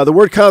 The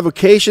word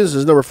convocations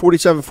is number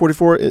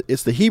 4744.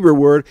 It's the Hebrew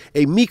word,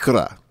 a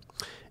mikra.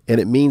 And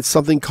it means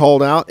something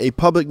called out, a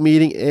public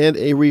meeting, and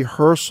a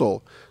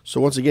rehearsal. So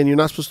once again, you're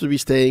not supposed to be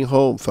staying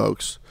home,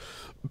 folks.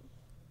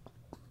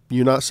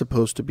 You're not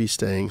supposed to be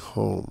staying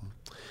home.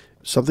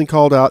 Something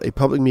called out, a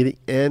public meeting,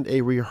 and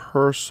a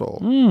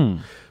rehearsal.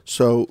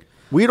 So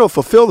we don't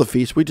fulfill the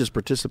feast, we just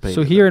participate.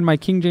 So in here it. in my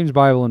King James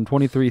Bible in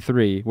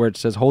 23:3, where it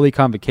says holy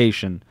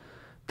convocation,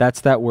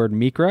 that's that word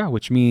mikra,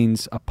 which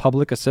means a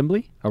public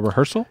assembly, a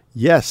rehearsal.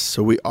 Yes,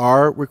 so we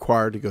are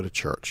required to go to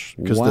church.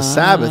 Because the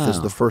Sabbath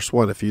is the first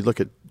one. If you look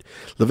at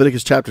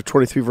Leviticus chapter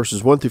 23,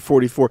 verses 1 through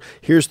 44,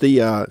 here's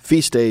the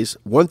feast days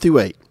 1 through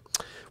 8.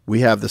 We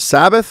have the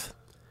Sabbath,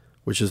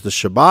 which is the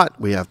Shabbat.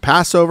 We have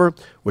Passover,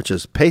 which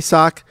is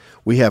Pesach.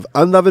 We have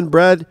unleavened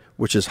bread,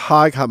 which is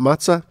Hag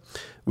HaMatzah.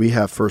 We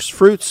have first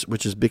fruits,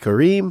 which is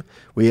Bikurim.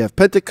 We have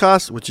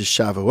Pentecost, which is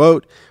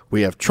Shavuot.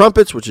 We have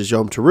trumpets, which is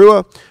Yom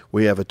Teruah.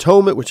 We have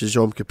atonement, which is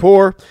Yom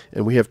Kippur.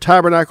 And we have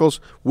tabernacles,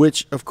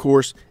 which, of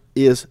course,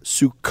 is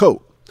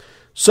Sukkot.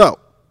 So,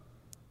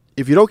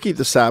 if you don't keep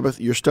the Sabbath,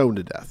 you're stoned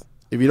to death.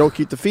 If you don't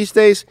keep the feast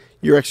days,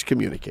 you're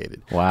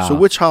excommunicated. Wow. So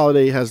which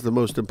holiday has the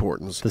most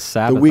importance? The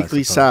Sabbath, The weekly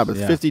I suppose, Sabbath.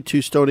 yeah.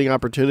 52 stoning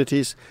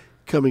opportunities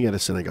coming at a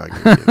synagogue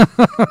near you.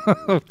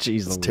 Oh,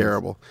 jeez. It's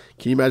terrible.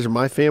 Can you imagine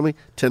my family?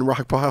 10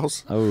 rock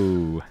piles?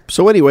 Oh.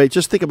 So anyway,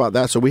 just think about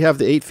that. So we have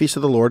the 8 feasts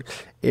of the Lord,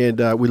 and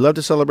we love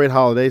to celebrate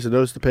holidays, and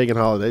notice the pagan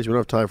holidays. We don't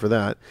have time for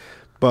that.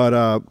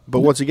 But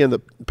once again, the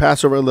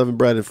Passover, unleavened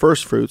bread, and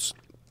first fruits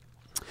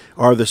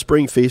are the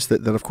spring feasts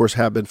that of course,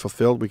 have been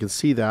fulfilled. We can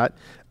see that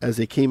as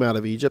they came out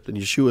of Egypt, and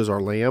Yeshua is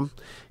our lamb.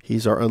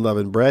 He's our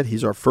unleavened bread.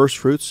 He's our first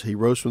fruits. He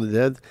rose from the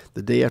dead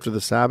the day after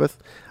the Sabbath.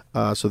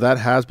 So that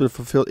has been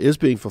fulfilled, is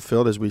being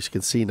fulfilled, as we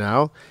can see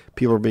now.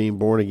 People are being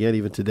born again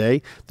even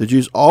today. The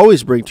Jews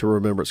always bring to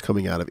remembrance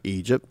coming out of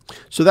Egypt.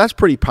 So that's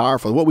pretty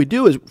powerful. What we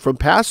do is from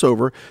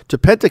Passover to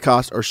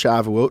Pentecost or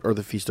Shavuot or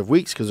the Feast of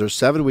Weeks, because there's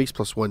 7 weeks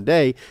plus 1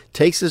 day,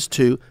 takes us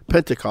to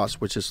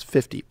Pentecost, which is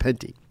 50,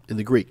 Penti in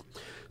the Greek.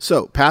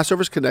 So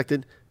Passover is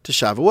connected to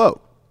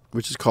Shavuot,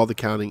 which is called the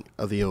counting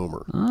of the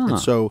Omer. And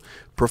so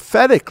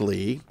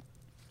prophetically,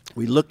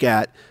 we look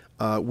at,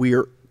 we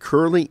are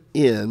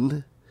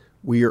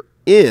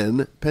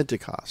in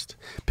Pentecost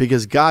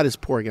because God is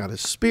pouring out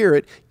his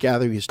Spirit,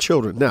 gathering his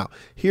children. Now,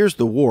 here's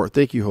the war.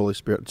 Thank you, Holy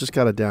Spirit. Just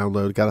got a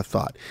download, got a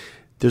thought.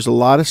 There's a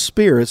lot of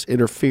spirits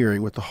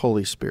interfering with the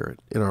Holy Spirit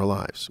in our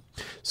lives.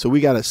 So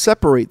we got to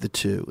separate the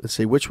two and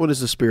say which one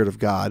is the Spirit of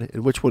God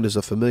and which one is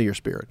a familiar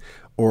spirit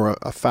or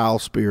a foul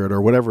spirit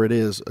or whatever it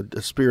is,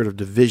 a spirit of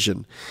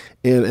division.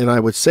 And I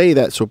would say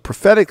that, so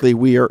prophetically,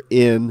 we are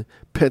in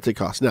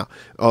Pentecost. Now,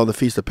 on the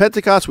Feast of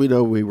Pentecost, we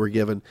know we were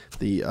given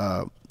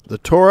the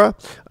Torah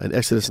in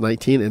Exodus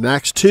 19. In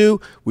Acts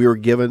 2, we were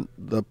given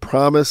the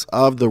promise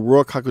of the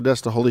Ruach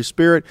HaKodesh, the Holy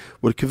Spirit,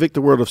 would convict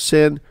the world of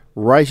sin,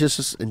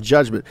 righteousness, and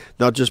judgment.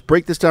 Now, just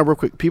break this down real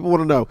quick. People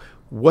want to know,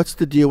 what's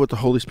the deal with the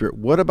Holy Spirit?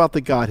 What about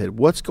the Godhead?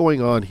 What's going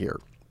on here?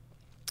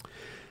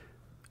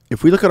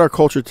 If we look at our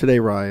culture today,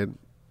 Ryan,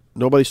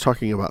 nobody's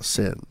talking about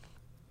sin.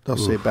 They'll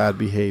say bad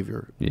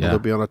behavior. Yeah. They'll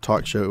be on a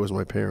talk show, it was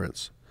my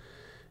parents.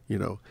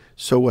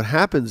 So what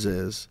happens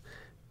is,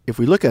 if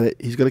we look at it,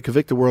 he's going to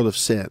convict the world of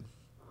sin.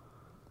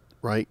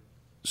 Right?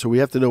 So we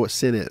have to know what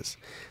sin is.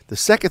 The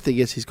second thing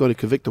is he's going to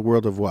convict the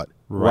world of what?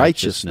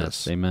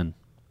 Righteousness. Amen.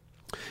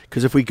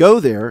 Because if we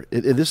go there,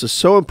 and this is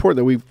so important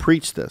that we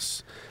preach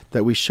this,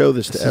 that we show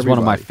this to everybody. This is one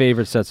of my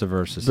favorite sets of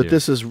verses But here.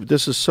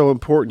 this is so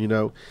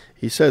important,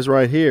 He says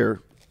right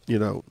here,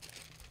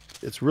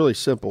 it's really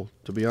simple,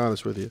 to be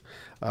honest with you.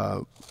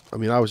 I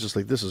was just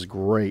like, this is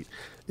great.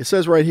 It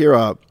says right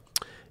here,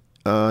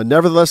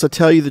 nevertheless, I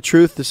tell you the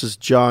truth. This is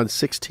John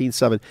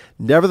 16:7.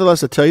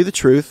 Nevertheless, I tell you the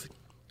truth.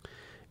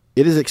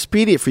 It is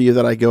expedient for you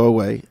that I go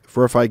away,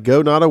 for if I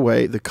go not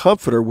away, the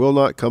Comforter will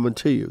not come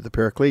unto you, the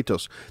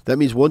Parakletos. That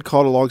means one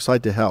called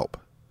alongside to help.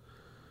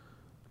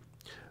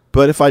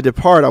 But if I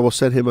depart, I will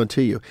send him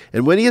unto you.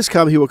 And when he has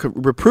come, he will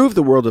reprove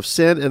the world of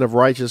sin and of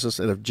righteousness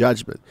and of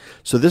judgment.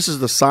 So this is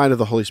the sign of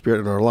the Holy Spirit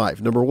in our life.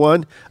 Number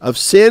one, of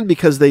sin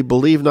because they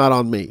believe not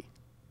on me.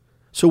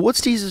 So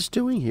what's Jesus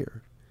doing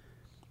here?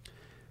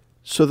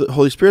 So the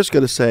Holy Spirit's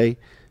going to say,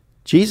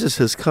 Jesus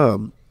has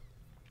come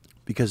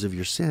because of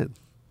your sin.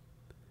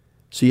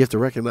 So you have to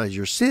recognize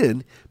your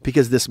sin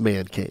because this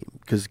man came,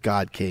 because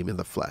God came in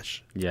the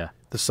flesh. Yeah.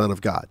 The Son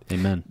of God.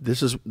 Amen.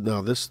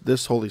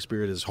 This Holy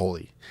Spirit is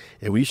holy.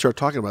 And when you start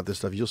talking about this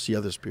stuff, you'll see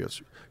other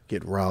spirits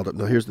getting riled up.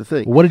 Now here's the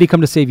thing. What did he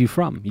come to save you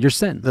from? Your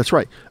sin. That's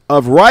right.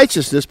 Of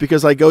righteousness,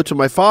 because I go to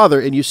my Father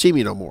and you see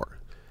me no more.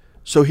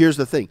 So here's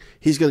the thing.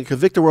 He's going to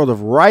convict the world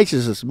of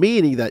righteousness,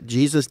 meaning that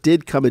Jesus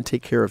did come and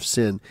take care of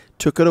sin,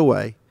 took it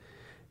away,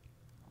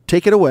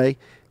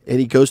 and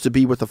he goes to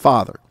be with the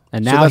Father.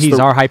 And now he's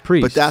our high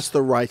priest. But that's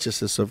the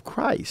righteousness of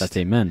Christ. That's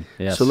amen.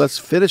 Yes. So let's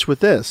finish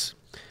with this.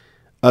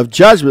 Of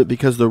judgment,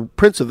 because the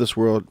prince of this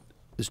world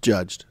is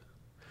judged.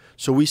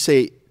 So we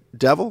say,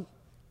 devil,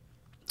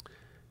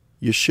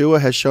 Yeshua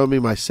has shown me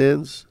my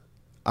sins.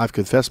 I've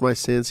confessed my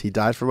sins. He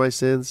died for my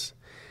sins.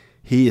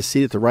 He is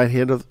seated at the right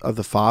hand of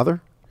the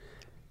Father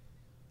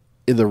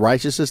in the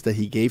righteousness that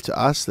he gave to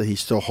us, that he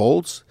still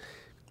holds.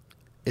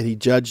 And he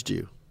judged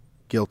you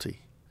guilty.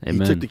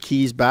 Amen. He took the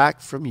keys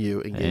back from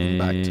you and gave them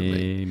back to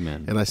me.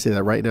 Amen. And I say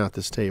that right now at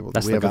this table.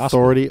 That's we the have gospel.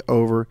 authority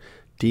over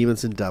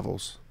demons and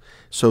devils.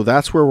 So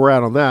that's where we're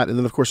at on that. And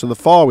then, of course, in the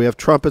fall, we have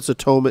trumpets,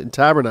 atonement, and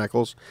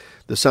tabernacles.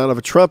 The sound of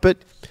a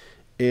trumpet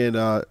and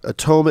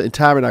atonement and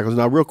tabernacles.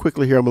 Now, real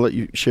quickly here, I'm going to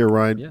let you share,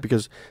 Ryan,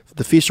 because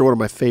the feasts are one of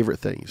my favorite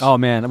things. Oh,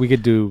 man, we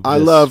could do I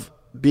this. love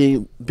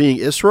being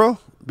Israel,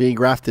 being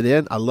grafted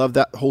in. I love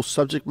that whole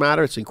subject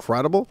matter. It's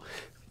incredible.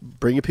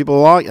 Bringing people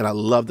along, and I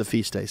love the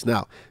feast days.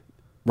 Now,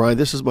 Ryan,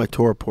 this is my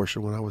Torah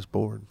portion when I was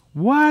born.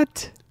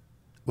 What?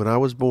 When I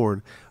was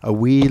born, a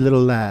wee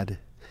little lad,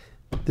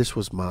 this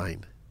was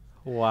mine.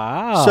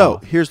 Wow. So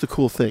here's the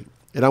cool thing,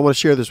 and I want to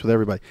share this with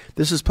everybody.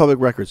 This is public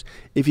records.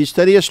 If you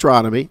study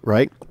astronomy,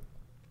 right,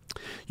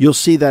 you'll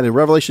see that in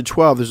Revelation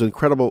 12, there's an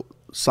incredible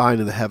sign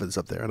in the heavens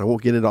up there. And I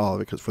won't get into all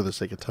of it for the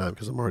sake of time,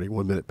 because I'm already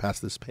 1 minute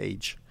past this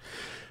page.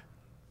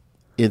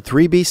 In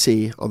 3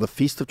 BC, on the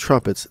Feast of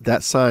Trumpets,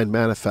 that sign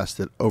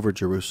manifested over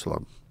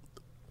Jerusalem.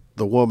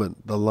 The woman,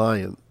 the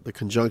lion, the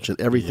conjunction,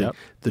 everything, Yep.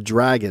 the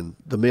dragon,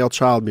 the male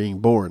child being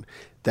born.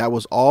 That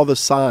was all the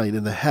sign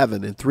in the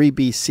heaven in 3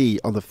 BC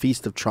on the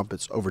Feast of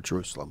Trumpets over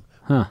Jerusalem.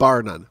 Huh.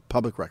 Bar none.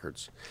 Public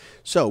records.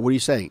 So what are you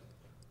saying?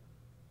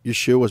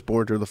 Yeshua was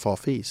born during the fall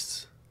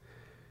feasts.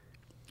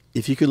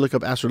 If you could look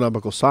up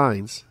astronomical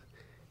signs,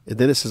 and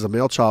then it says a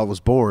male child was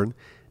born,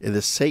 and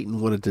that Satan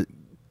wanted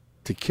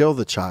to kill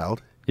the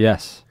child,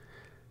 Yes.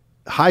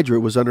 Hydra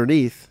was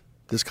underneath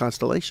this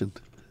constellation.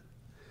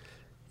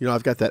 You know,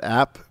 I've got that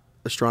app,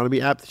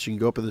 astronomy app, that you can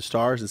go up in the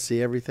stars and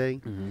see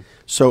everything. Mm-hmm.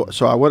 So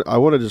I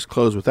want to just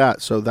close with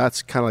that. So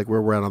that's kind of like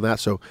where we're at on that.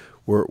 So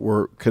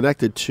we're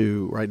connected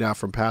to right now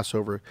from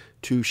Passover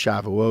to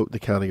Shavuot, the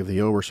counting of the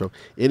Omer. So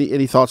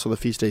any thoughts on the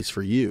feast days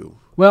for you?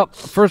 Well,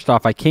 first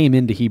off, I came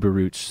into Hebrew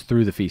roots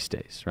through the feast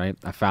days, right?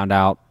 I found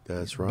out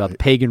That's about right. the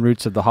pagan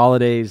roots of the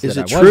holidays Is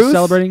that it I was truth?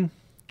 celebrating.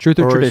 Truth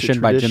or Or is it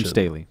Tradition by Jim tradition?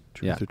 Staley.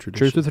 Truth or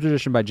Tradition. Truth or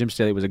Tradition by Jim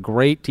Staley. It was a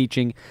great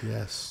teaching.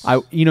 Yes.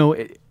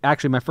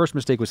 Actually, my first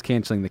mistake was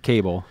canceling the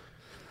cable.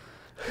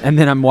 And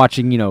then I'm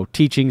watching,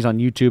 teachings on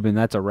YouTube, and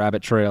that's a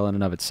rabbit trail in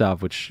and of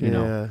itself, which,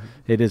 Yeah.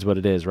 it is what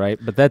it is, right?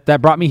 But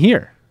that brought me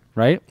here,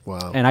 right?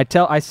 Wow. And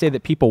I say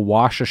that people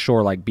wash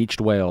ashore like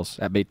beached whales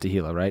at Beit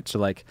Tehillah, right? So,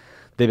 like,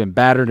 they've been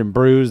battered and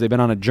bruised. They've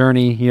been on a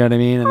journey, you know what I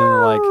mean? And then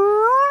they're like,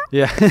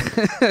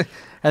 yeah.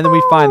 And then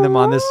we find them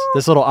on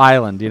this little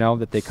island,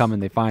 that they come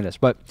and they find us.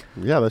 But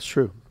Yeah, that's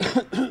true.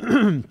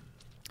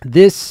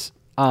 this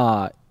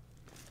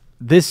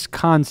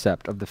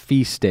concept of the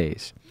feast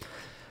days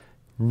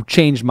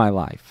changed my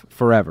life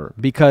forever,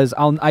 because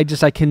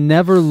I can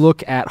never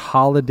look at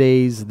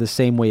holidays the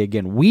same way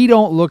again. We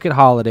don't look at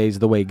holidays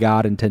the way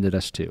God intended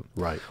us to.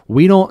 Right.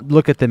 We don't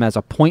look at them as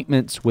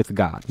appointments with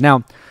God.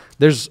 Now,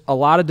 there's a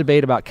lot of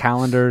debate about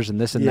calendars and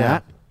this and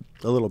that.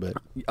 A little bit.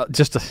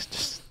 Just a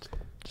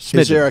smidgen.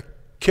 Is there a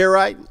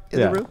Karaite in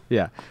the room?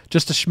 Yeah,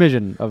 just a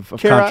smidgen of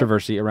Karaite?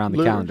 controversy around the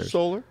Lunar, calendars.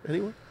 Solar?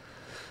 Anyone?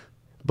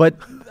 But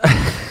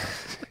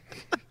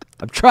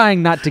I'm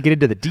trying not to get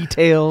into the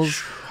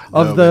details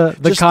of No, man.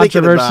 the Just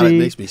thinking about controversy. it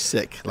makes me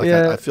sick. Like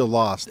Yeah. I feel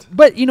lost.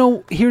 But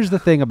here's the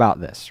thing about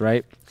this,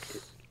 right?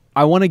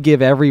 I want to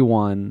give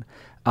everyone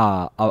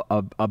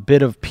a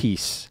bit of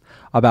peace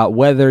about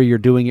whether you're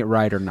doing it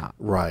right or not.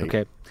 Right.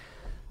 Okay.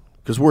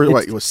 Because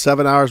we're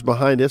 7 hours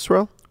behind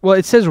Israel. Well,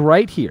 it says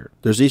right here.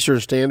 There's Eastern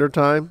Standard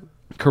Time.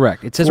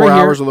 Correct. It says 4 right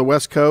hours here. on the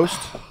West Coast.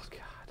 Oh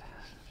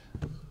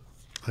God.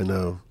 I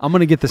know. I'm going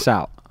to get this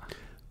out.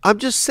 I'm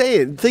just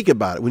saying. Think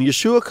about it. When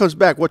Yeshua comes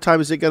back, what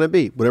time is it going to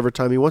be? Whatever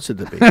time he wants it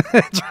to be.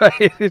 That's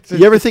right.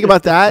 You ever think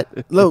about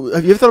that? No.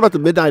 Have you ever thought about the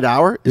midnight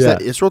hour? Is Yeah.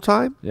 that Israel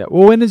time? Yeah.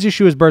 Well, when is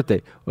Yeshua's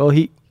birthday? Well,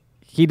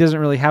 he doesn't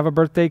really have a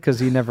birthday because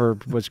he never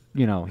was,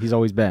 he's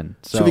always been.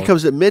 So if he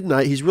comes at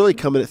midnight, he's really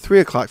coming at 3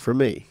 o'clock for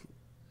me.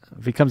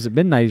 If he comes at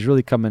midnight, he's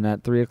really coming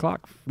at 3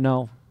 o'clock.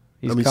 No.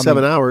 He's coming,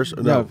 7 hours.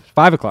 No,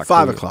 5 o'clock.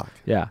 5 o'clock.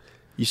 Yeah.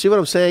 You see what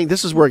I'm saying?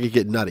 This is where it could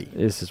get nutty.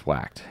 This is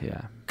whacked,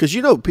 yeah. Because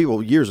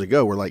people years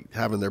ago were like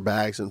having their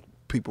bags and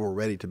people were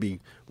ready to be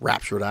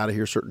raptured out of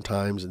here certain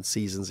times and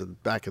seasons,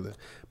 and back in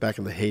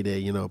the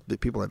heyday, the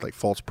people had like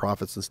false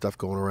prophets and stuff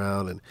going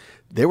around, and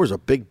there was a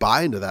big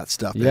buy into that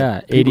stuff.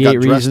 Yeah, 88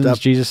 reasons up.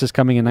 Jesus is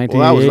coming in 1988.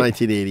 Well, that was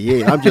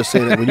 1988. I'm just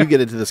saying that when you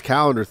get into this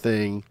calendar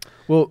thing.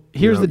 Well,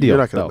 here's the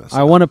deal, though.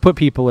 I want to put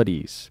people at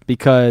ease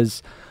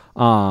because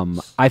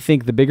I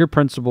think the bigger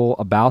principle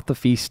about the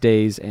feast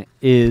days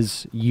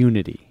is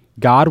unity.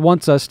 God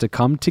wants us to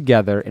come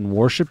together and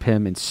worship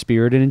him in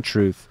spirit and in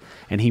truth,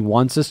 and he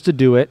wants us to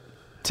do it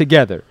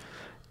together.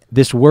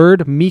 This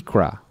word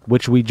mikra,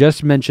 which we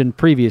just mentioned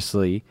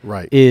previously,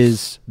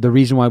 is the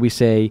reason why we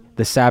say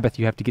the Sabbath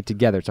you have to get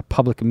together. It's a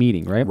public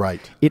meeting, right?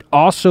 Right. It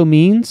also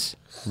means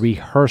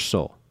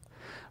rehearsal.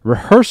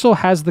 Rehearsal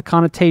has the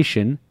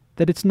connotation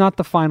that it's not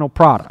the final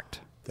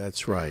product.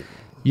 That's right.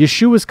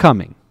 Yeshua's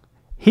coming.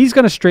 He's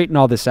going to straighten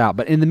all this out,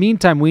 but in the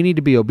meantime, we need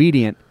to be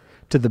obedient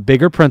to the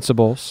bigger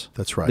principles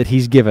that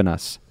he's given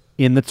us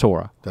in the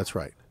Torah. That's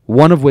right.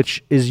 One of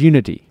which is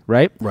unity,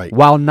 right? Right.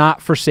 While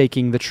not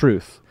forsaking the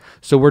truth.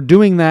 So we're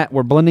doing that.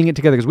 We're blending it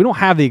together because we don't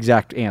have the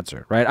exact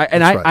answer, right?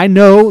 I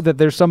know that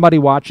there's somebody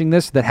watching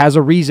this that has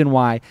a reason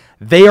why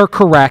they are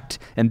correct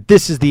and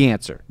this is the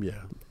answer.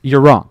 Yeah.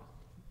 You're wrong.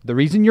 The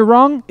reason you're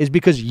wrong is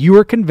because you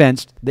are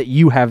convinced that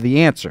you have the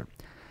answer.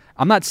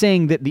 I'm not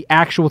saying that the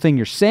actual thing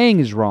you're saying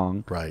is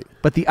wrong, right?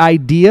 But the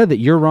idea that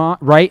you're wrong,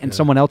 right, and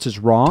someone else is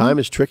wrong. Time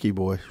is tricky,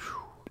 boy.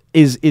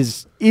 Is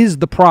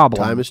the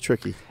problem. Time is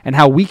tricky. And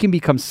how we can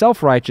become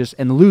self-righteous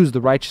and lose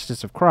the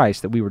righteousness of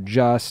Christ that we were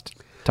just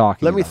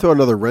talking about. Let me throw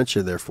another wrench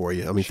in there for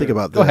you. I mean, think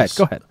about this.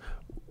 Go ahead.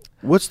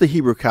 What's the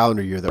Hebrew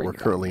calendar year that we're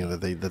currently in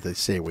that they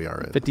say we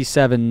are in?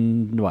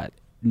 57, what?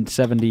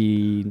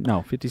 70,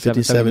 no, 57,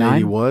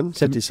 5781,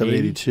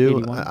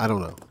 5782. I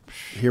don't know.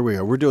 Here we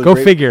are. We're doing Go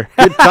great. Figure.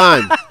 Good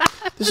time.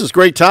 This is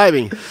great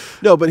timing.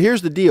 No, but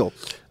here's the deal.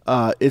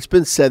 It's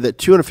been said that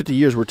 250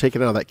 years were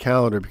taken out of that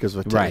calendar because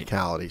of a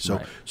technicality.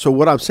 So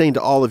what I'm saying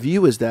to all of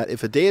you is that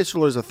if a day is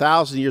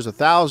 1,000 years,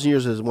 1,000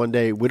 years is one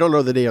day. We don't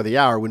know the day or the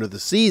hour. We know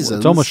the seasons. Well,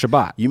 it's almost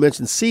Shabbat. You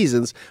mentioned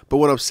seasons, but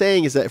what I'm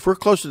saying is that if we're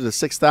closer to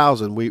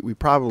 6,000, we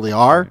probably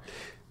are,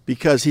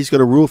 because he's going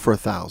to rule for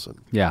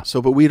 1,000. Yeah.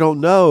 So, but we don't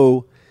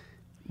know.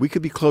 We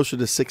could be closer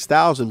to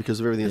 6,000 because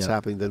of everything that's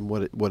happening than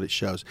what it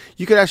shows.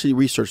 You could actually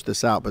research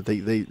this out, but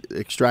they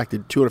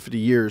extracted 250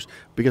 years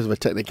because of a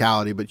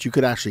technicality, but you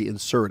could actually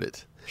insert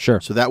it. Sure.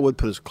 So that would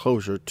put us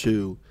closer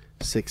to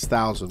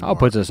 6,000. I'll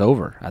put us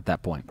over at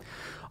that point.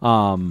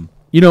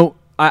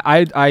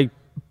 I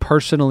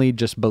personally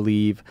just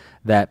believe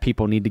that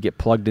people need to get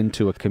plugged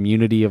into a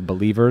community of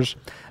believers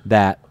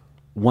that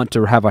want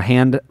to have a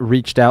hand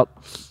reached out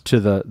to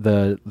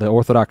the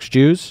Orthodox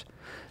Jews,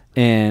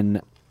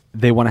 and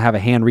they want to have a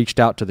hand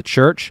reached out to the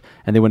church,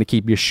 and they want to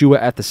keep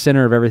Yeshua at the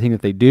center of everything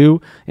that they do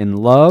in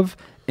love.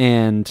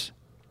 And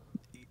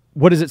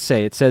what does it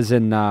say? It says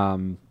in,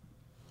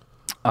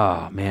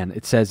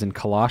 it says in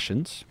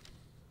Colossians.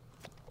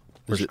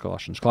 Where's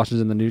Colossians? Colossians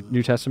in the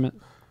New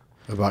Testament?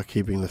 About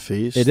keeping the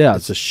feast? It does.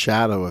 It's a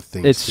shadow of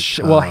things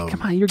to come. Well,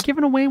 come on, you're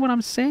giving away what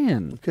I'm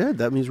saying. Good.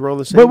 That means we're on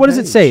the same But what does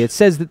page. it say? It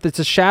says that it's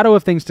a shadow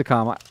of things to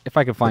come. If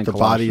I can find the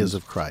Colossians. body is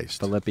of Christ.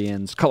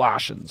 Philippians,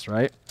 Colossians,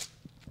 right?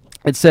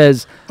 It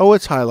says,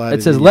 it's highlighted.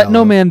 It says, "Let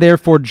no man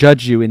therefore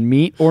judge you in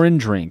meat or in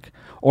drink,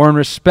 or in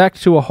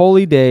respect to a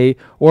holy day,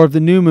 or of the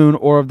new moon,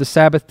 or of the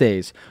Sabbath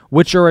days,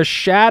 which are a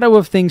shadow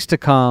of things to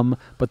come,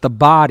 but the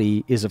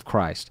body is of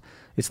Christ."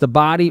 It's the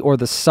body or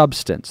the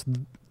substance.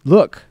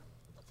 Look,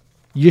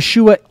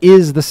 Yeshua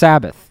is the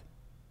Sabbath.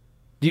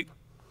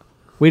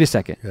 Wait a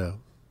second. Yeah.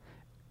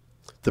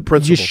 The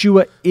principle.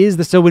 Yeshua is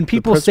the... So when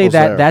people say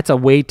that, that's a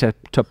way to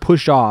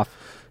push off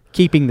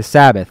keeping the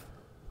Sabbath.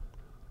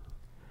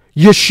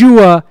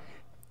 Yeshua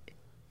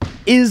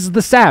is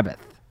the Sabbath.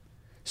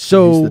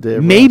 So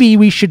maybe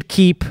we should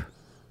keep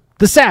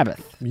the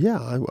Sabbath. Yeah,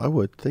 I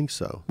would think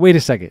so. Wait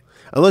a second.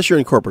 Unless you're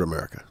in corporate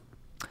America.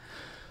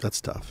 That's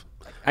tough.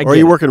 Or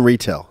you work in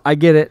retail. I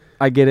get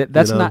it.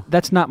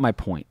 That's not my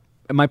point.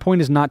 My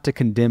point is not to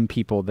condemn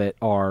people that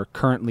are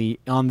currently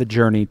on the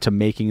journey to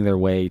making their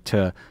way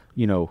to,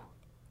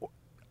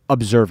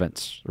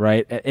 observance,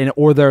 right?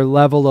 Or their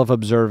level of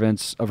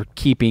observance, of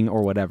keeping,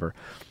 or whatever.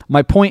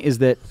 My point is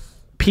that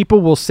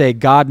people will say,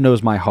 God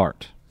knows my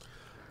heart.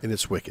 And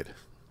it's wicked.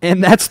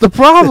 And that's the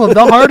problem.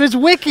 The heart is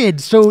wicked.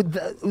 So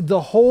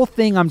the whole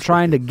thing I'm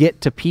trying to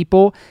get to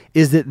people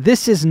is that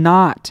this is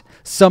not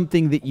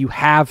something that you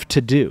have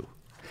to do.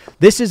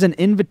 This is an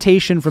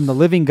invitation from the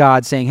living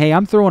God saying, hey,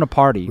 I'm throwing a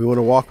party. We want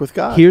to walk with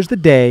God. Here's the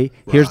day.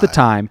 Here's the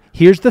time.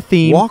 Here's the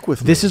theme. Walk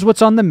with me. This is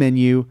what's on the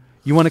menu.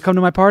 You want to come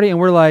to my party? And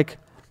we're like,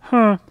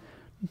 no,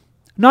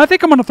 I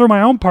think I'm going to throw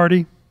my own party.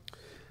 Yeah.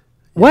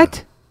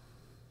 What?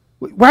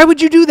 Why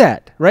would you do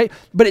that, right?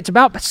 But it's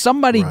about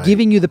somebody Right.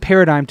 giving you the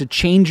paradigm to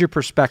change your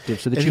perspective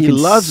so that And you he can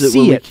loves it see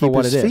when we it for keep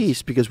what his it is.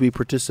 feast because we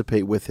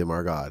participate with him,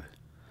 our God.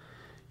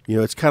 You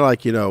know, it's kind of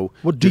like, you know.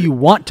 Well, do you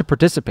want to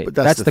participate? But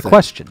That's the the thing.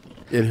 question.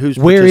 And who's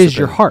Where is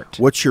your participating? heart?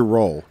 What's your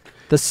role?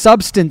 The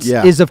substance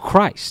Yeah. is of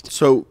Christ.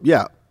 So,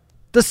 yeah,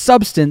 The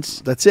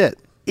substance that's it.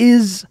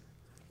 is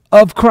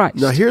of Christ.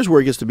 Now, here's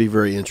where it gets to be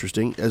very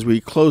interesting as we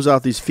close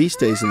out these feast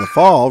days in the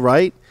fall,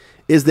 right?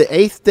 Is the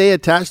 8th day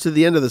attached to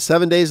the end of the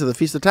 7 days of the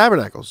Feast of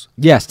Tabernacles?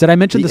 Yes. Did I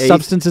mention the eighth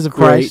substances of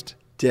great Christ?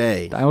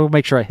 Day. I will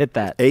make sure I hit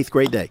that. 8th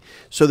great day.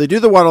 So they do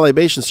the water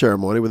libation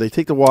ceremony where they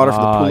take the water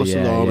from the Oh, pool of yeah,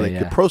 Siloam and yeah,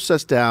 they yeah.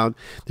 process down.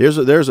 There's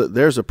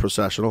a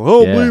processional.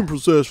 Oh, Yeah. bleeding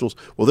processionals.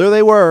 Well, there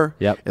they were.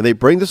 Yep. And they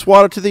bring this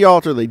water to the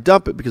altar and they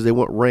dump it because they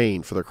want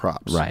rain for their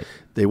crops. Right.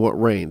 They want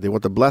rain. They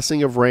want the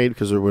blessing of rain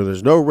because when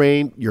there's no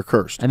rain, you're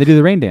cursed. And they do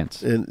the rain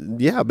dance. And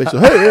yeah,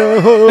 basically.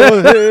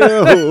 Hey.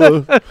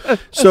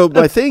 So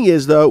my thing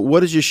is though,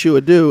 what does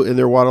Yeshua do in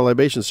their water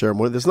libation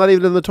ceremony? That's not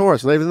even in the Torah.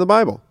 It's not even in the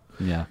Bible.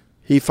 Yeah.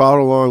 He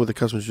followed along with the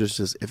custom and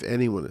tradition. Says, "If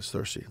anyone is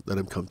thirsty, let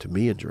him come to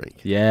me and drink."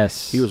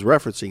 Yes. He was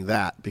referencing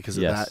that because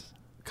of Yes. that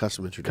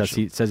custom and because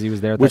tradition, he says he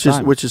was there at which that is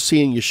time. which is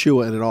seeing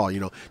Yeshua in it all.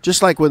 You know,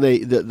 just like when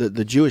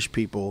the Jewish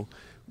people.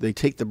 They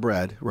take the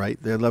bread,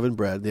 right? The unleavened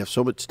bread. They have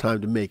so much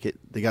time to make it.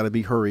 They got to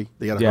be hurry.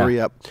 They got to Yeah.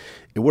 hurry up.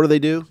 And what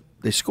do?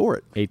 They score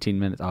it. 18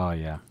 minutes. Oh,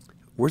 yeah.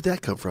 Where'd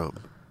that come from?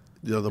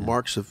 You know, the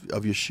marks of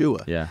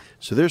Yeshua. Yeah.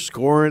 So they're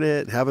scoring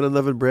it, having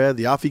unleavened bread,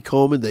 the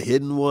afikomen, the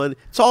hidden one.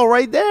 It's all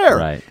right there.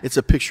 Right. It's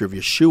a picture of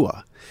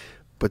Yeshua,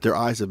 but their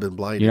eyes have been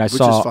blinded, You know, which is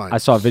fine. I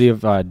saw a video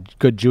of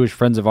good Jewish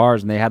friends of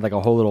ours, and they had like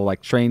a whole little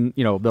like train,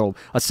 little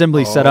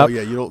assembly set up.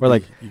 Yeah, you don't. where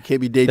like you can't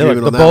be they're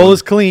daydreaming like, on the that bowl one.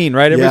 is clean,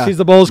 right? Everybody Yeah. sees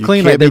the bowl is You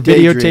clean, can't right? They're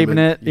be videotaping daydreaming.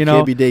 it. You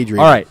can't be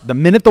daydreaming. All right, the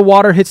minute the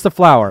water hits the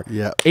flour,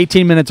 Yeah.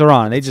 18 minutes are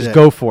on. They just it.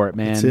 go for it,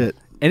 man. That's it.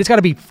 And it's got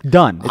to be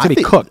done. It's got to be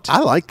think- cooked. I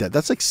like that.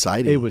 That's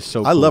exciting. It was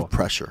so I cool. love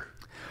pressure.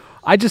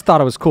 I just thought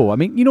it was cool. I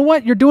mean, you know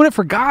what? You're doing it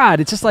for God.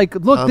 It's just like,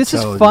 look, I'm this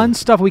is telling fun you.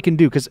 stuff we can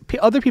do because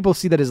other people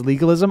see that as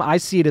legalism. I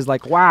see it as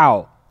like,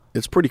 wow.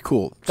 It's pretty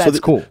cool. That's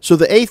cool. So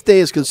the 8th day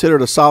is considered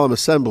a solemn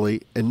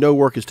assembly, and no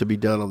work is to be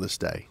done on this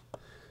day.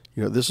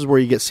 You know, this is where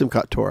you get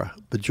Simchat Torah,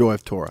 the joy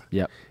of Torah.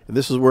 Yep. And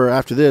this is where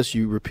after this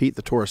you repeat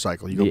the Torah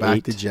cycle. You go The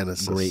back to 8th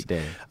Genesis. great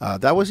day.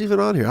 That was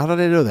even on here. How did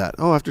I know that?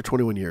 Oh, after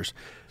 21 years.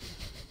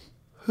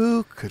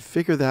 Who could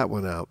figure that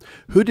one out?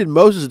 Who did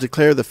Moses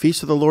declare the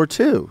feast of the Lord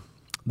to?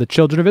 The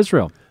children of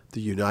Israel.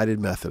 The United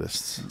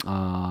Methodists.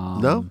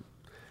 No?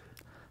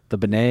 The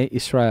B'nai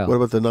Israel. What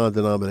about the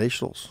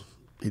non-denominationals?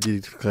 Did he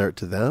declare it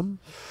to them?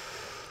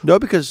 No,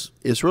 because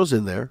Israel's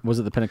in there. Was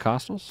it the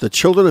Pentecostals? The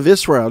children of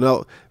Israel.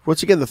 Now,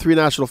 once again, the three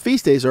national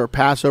feast days are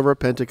Passover,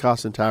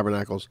 Pentecost, and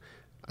Tabernacles.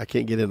 I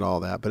can't get into all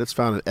that, but it's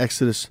found in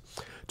Exodus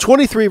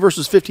 23,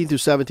 verses 15 through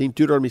 17,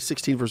 Deuteronomy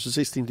 16, verses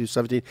 16 through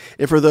 17.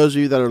 And for those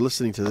of you that are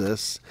listening to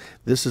this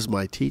is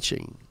my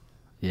teaching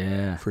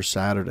Yeah. for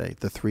Saturday,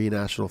 the three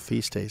national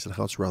feast days and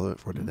how it's relevant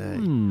for today.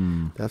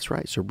 That's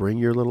right. So bring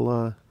your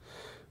little...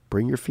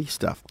 Bring your feast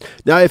stuff.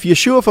 Now, if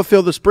Yeshua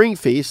fulfilled the spring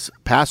feasts,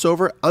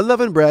 Passover,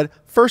 unleavened bread,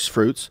 first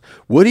fruits,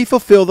 would he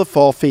fulfill the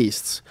fall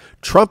feasts,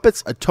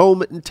 trumpets,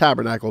 atonement, and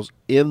tabernacles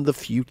in the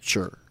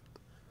future?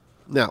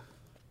 Now,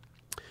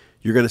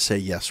 you're going to say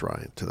yes,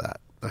 Ryan, to that.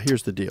 Now,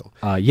 here's the deal.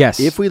 Yes.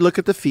 If we look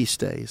at the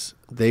feast days,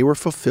 they were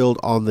fulfilled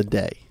on the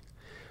day.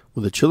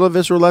 When the children of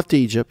Israel left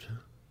Egypt,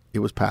 it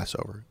was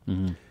Passover.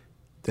 Then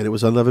it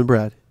was unleavened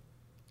bread.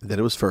 Then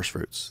it was first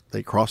fruits.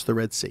 They crossed the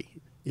Red Sea.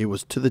 It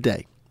was to the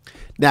day.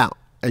 Now,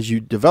 as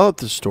you develop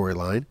the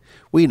storyline,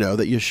 we know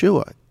that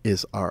Yeshua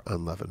is our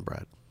unleavened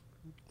bread,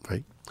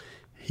 right?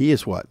 He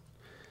is what?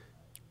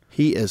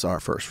 He is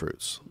our first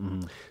fruits.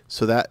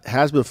 So that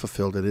has been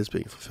fulfilled. It is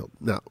being fulfilled.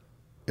 Now,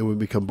 and when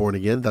we become born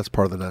again, that's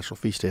part of the national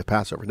feast day of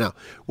Passover. Now,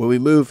 when we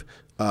move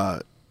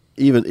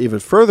even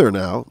further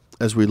now,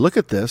 as we look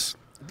at this,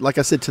 like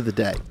I said, to the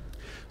day.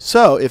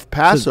 So if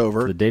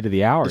Passover the date of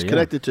the hour is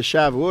connected to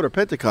Shavuot or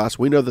Pentecost,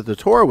 we know that the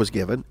Torah was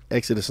given,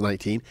 Exodus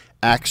 19,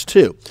 Acts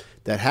 2.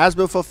 That has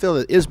been fulfilled.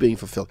 It is being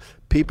fulfilled.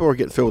 People are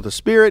getting filled with the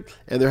Spirit,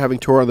 and they're having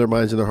Torah on their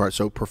minds and their hearts.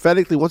 So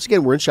prophetically, once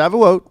again, we're in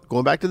Shavuot,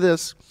 going back to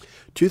this,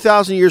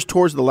 2,000 years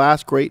towards the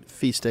last great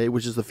feast day,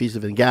 which is the Feast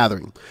of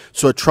Ingathering.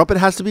 So a trumpet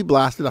has to be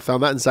blasted. I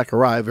found that in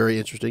Zechariah. Very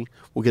interesting.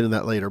 We'll get into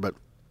that later. But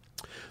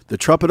the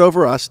trumpet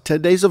over us,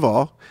 10 days of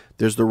all.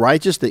 There's the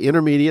righteous, the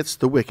intermediates,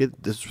 the wicked.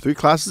 There's three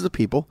classes of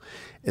people.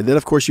 And then,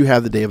 of course, you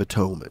have the Day of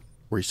Atonement,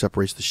 where he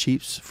separates the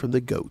sheep from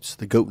the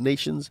goat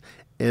nations,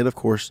 and, of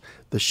course,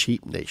 the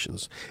sheep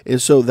nations.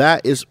 And so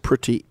that is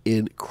pretty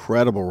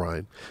incredible,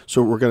 Ryan.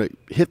 So we're going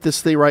to hit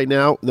this thing right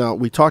now. Now,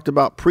 we talked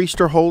about priests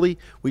are holy.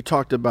 We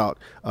talked about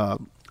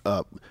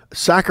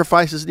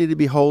sacrifices need to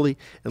be holy.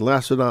 And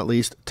last but not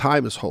least,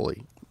 time is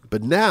holy.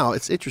 But now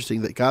it's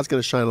interesting that God's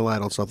going to shine a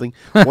light on something.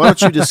 Why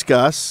don't you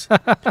discuss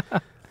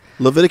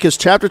Leviticus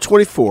chapter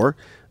 24.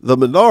 The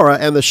menorah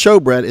and the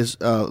showbread is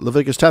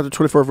Leviticus chapter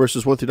 24,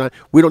 verses 1 through 9.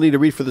 We don't need to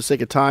read for the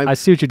sake of time. I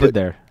see what you did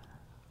there.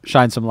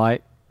 Shine some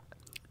light.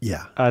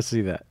 Yeah. I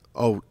see that.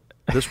 Oh,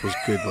 this was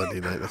good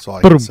Monday night. That's all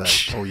I can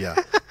say. Oh, yeah.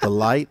 The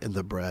light and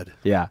the bread.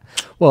 Yeah.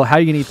 Well, how are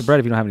you going to eat the bread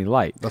if you don't have any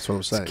light? That's what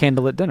I'm saying. It's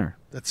candlelit dinner.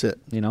 That's it.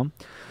 You know?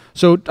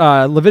 So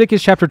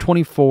Leviticus chapter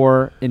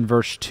 24 in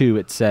verse 2,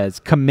 it says,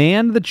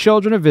 "Command the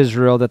children of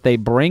Israel that they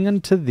bring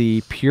unto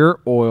thee pure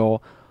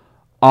oil,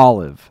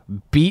 olive,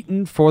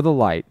 beaten for the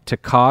light, to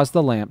cause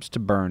the lamps to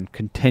burn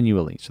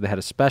continually." So they had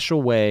a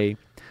special way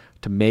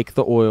to make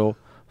the oil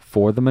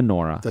for the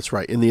menorah. That's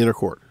right, in the inner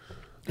court.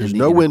 There's the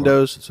no inner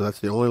windows, so that's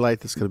the only light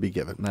that's going to be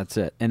given. That's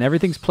it. And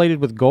everything's plated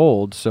with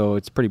gold, so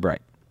it's pretty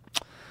bright.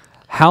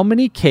 How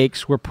many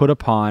cakes were put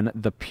upon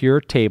the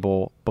pure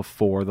table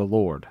before the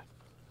Lord?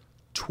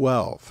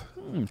 12.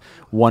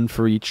 One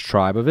for each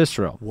tribe of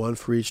Israel. One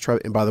for each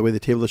tribe. And by the way, the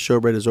table of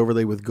showbread is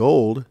overlaid with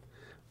gold,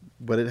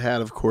 but it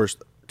had, of course,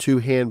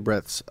 2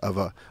 handbreadths of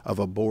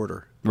a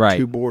border. Right.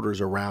 2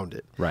 borders around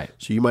it. Right.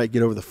 So you might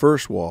get over the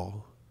first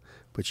wall,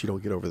 but you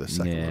don't get over the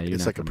second Yeah, one. you're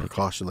It's not like a gonna make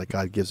precaution like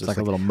God gives us. like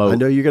a little moat. I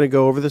know you're going to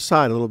go over the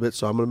side a little bit,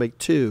 so I'm going to make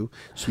 2,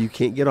 so you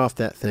can't get off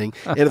that thing.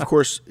 And, of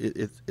course,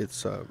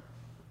 it's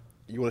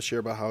you want to share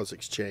about how it's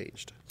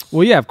exchanged.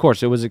 Well, yeah, of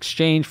course. It was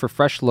exchanged for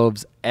fresh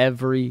loaves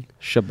every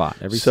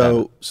Shabbat, every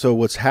Sabbath. So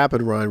what's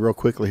happened, Ryan, real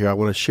quickly here, I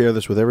want to share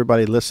this with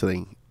everybody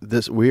listening.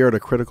 We are at a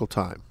critical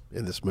time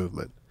in this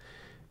movement.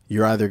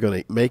 You're either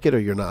going to make it or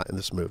you're not in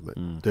this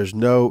movement. There's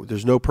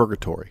no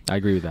purgatory. I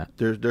agree with that.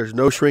 There's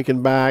no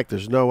shrinking back.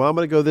 There's no, I'm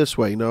going to go this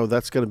way. No,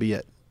 that's going to be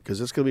it, because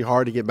it's going to be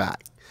hard to get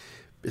back,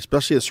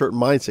 especially a certain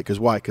mindset. Because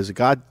why? Because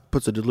God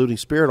puts a deluding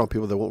spirit on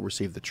people that won't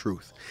receive the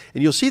truth.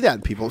 And you'll see that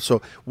in people.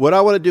 So what I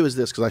want to do is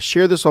this, because I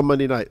shared this on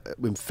Monday night.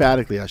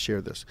 Emphatically, I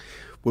shared this.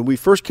 When we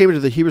first came into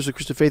the Hebrews of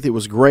Christian faith, it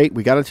was great.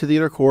 We got into the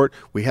inner court.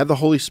 We had the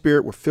Holy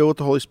Spirit. We're filled with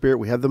the Holy Spirit.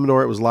 We had the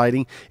menorah. It was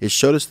lighting. It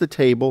showed us the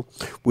table.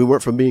 We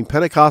went from being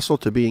Pentecostal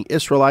to being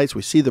Israelites.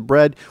 We see the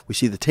bread. We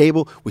see the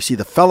table. We see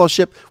the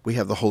fellowship. We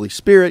have the Holy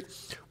Spirit.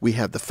 We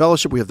have the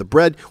fellowship. We have the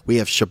bread. We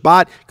have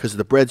Shabbat, because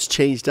the bread's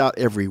changed out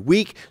every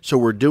week. So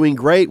we're doing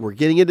great. We're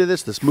getting into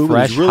this. This movement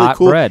Fresh, is really hot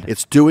cool. bread.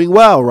 It's doing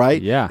well,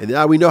 right? Yeah. And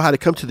now we know how to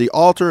come to the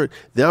altar.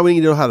 Now we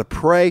need to know how to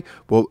pray.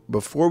 Well,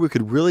 before we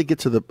could really get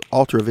to the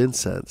altar of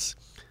incense,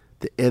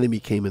 the enemy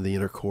came in the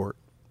inner court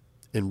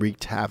and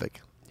wreaked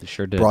havoc. It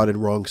sure did. Brought in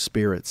wrong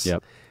spirits.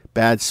 Yep.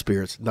 Bad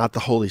spirits, not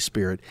the Holy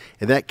Spirit.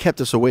 And that kept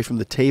us away from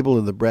the table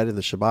and the bread and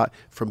the Shabbat,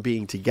 from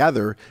being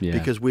together, Yeah.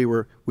 because we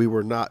were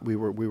not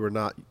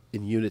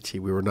in unity.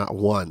 We were not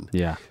one.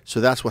 Yeah. So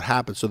that's what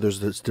happened. So there's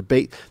this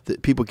debate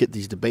that people get,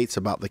 these debates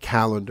about the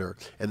calendar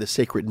and the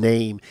sacred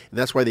name, and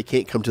that's why they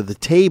can't come to the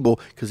table,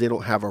 because they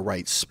don't have a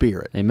right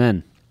spirit.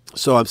 Amen.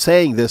 So I'm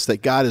saying this,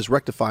 that God is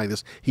rectifying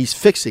this. He's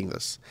fixing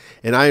this.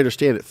 And I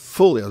understand it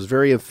fully. I was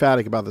very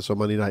emphatic about this on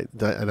Monday night.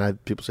 And I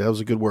had people say, that was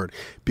a good word.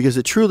 Because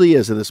it truly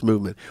is in this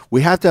movement.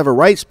 We have to have a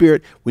right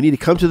spirit. We need to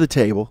come to the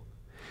table.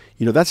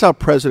 You know, that's how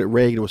President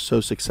Reagan was so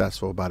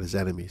successful about his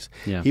enemies.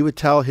 Yeah. He would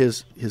tell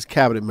his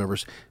cabinet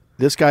members,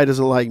 this guy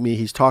doesn't like me.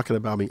 He's talking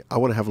about me. I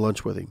want to have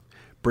lunch with him.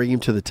 Bring him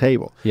to the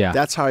table. Yeah.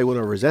 That's how he went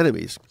over his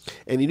enemies.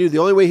 And he knew the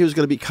only way he was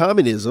going to beat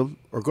communism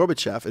or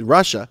Gorbachev in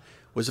Russia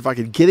was if I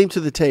could get him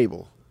to the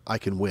table, I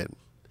can win.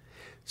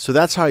 So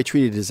that's how he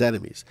treated his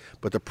enemies.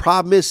 But the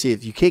problem is, see,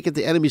 if you can't get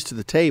the enemies to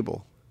the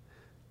table,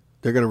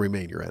 they're going to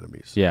remain your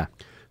enemies. Yeah.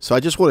 So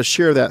I just want to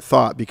share that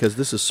thought, because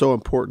this is so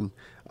important.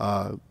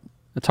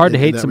 It's hard to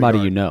in hate that somebody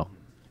regard.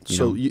 you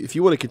know. If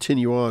you want to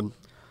continue on.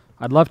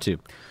 I'd love to.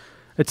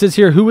 It says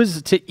here, who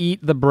is to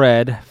eat the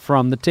bread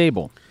from the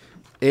table?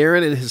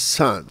 Aaron and his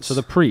sons. So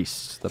the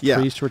priests. The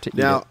priests were to eat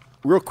Now, it.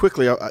 real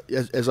quickly,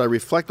 as I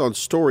reflect on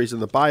stories in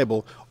the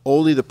Bible,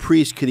 only the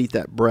priest could eat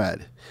that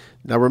bread.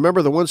 Now,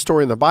 remember the one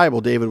story in the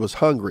Bible, David was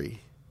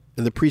hungry,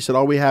 and the priest said,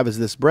 all we have is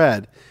this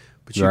bread,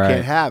 but you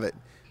can't have it.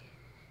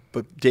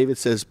 But David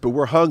says, but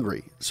we're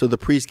hungry. So the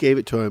priest gave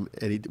it to him,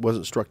 and he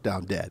wasn't struck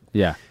down dead.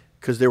 Yeah.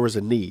 Because there was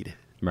a need.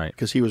 Right.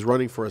 Because he was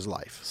running for his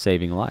life.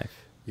 Saving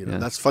life. You know,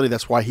 that's funny.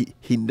 That's why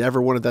he never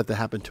wanted that to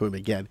happen to him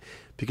again.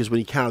 Because when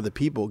he counted the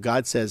people,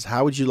 God says,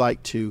 how would you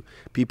like to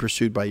be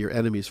pursued by your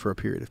enemies for a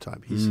period of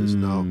time? He says,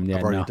 no,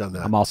 I've already done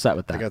that. I'm all set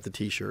with that. I got the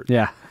T-shirt.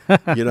 Yeah.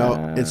 You know,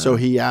 and so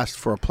he asked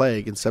for a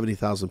plague, and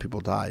 70,000 people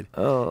died.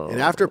 Oh. And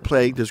after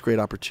plague, there's great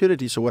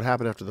opportunity. So what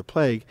happened after the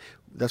plague?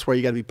 That's why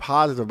you got to be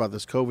positive about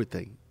this COVID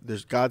thing.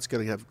 God's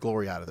going to have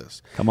glory out of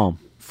this. Come on.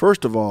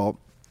 First of all,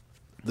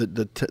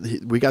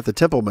 we got the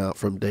Temple Mount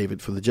from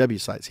David from the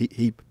Jebusites.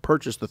 He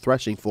purchased the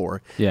threshing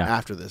floor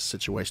after this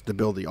situation to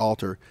build the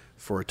altar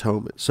for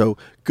atonement. So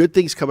good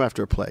things come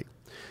after a plague.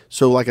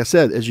 So like I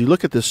said, as you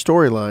look at this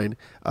storyline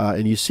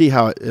and you see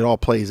how it all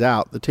plays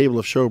out, the table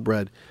of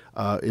showbread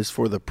is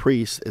for the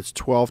priests. It's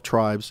 12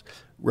 tribes,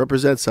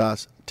 represents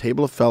us,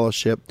 table of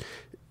fellowship.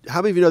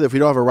 How many of you know that if we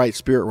don't have a right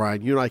spirit,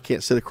 Ryan, you and I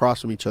can't sit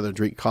across from each other and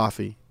drink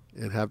coffee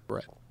and have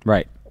bread?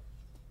 Right.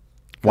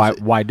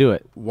 Why do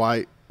it?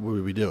 Why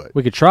would we do it?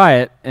 We could try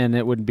it, and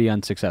it wouldn't be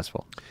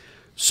unsuccessful.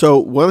 So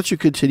why don't you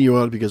continue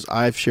on, because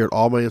I've shared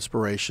all my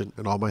inspiration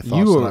and all my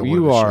thoughts.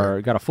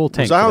 You got a full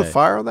tank. Was I on today.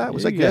 fire on that?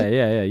 Was that good?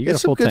 Yeah. You got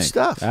It's a full some good tank.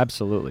 stuff.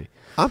 Absolutely.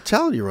 I'm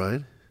telling you,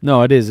 Ryan.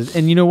 No, it is.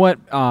 And you know what?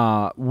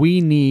 We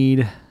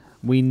need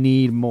We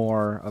need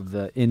more of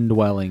the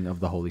indwelling of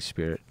the Holy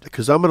Spirit.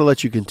 Because I'm going to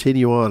let you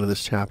continue on in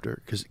this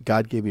chapter, because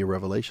God gave me a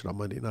revelation on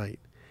Monday night.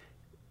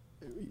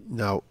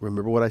 Now,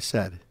 remember what I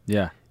said.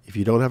 Yeah. If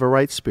you don't have a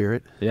right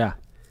spirit Yeah.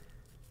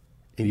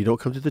 and you don't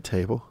come to the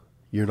table,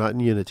 you're not in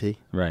unity.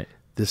 Right.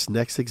 This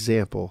next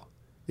example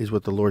is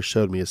what the Lord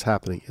showed me is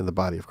happening in the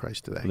body of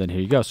Christ today. Well, then here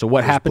you go. So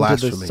what There's happened to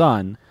the blasphemy.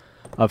 son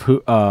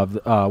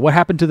what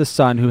happened to the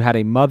son who had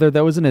a mother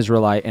that was an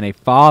Israelite and a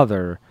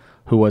father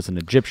who was an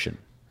Egyptian?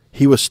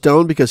 He was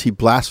stoned because he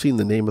blasphemed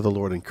the name of the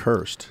Lord and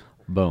cursed.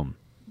 Boom.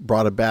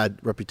 Brought a bad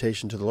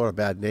reputation to the Lord, a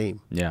bad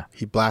name. Yeah.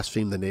 He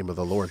blasphemed the name of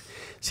the Lord.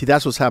 See,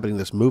 that's what's happening in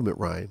this movement,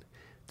 Ryan.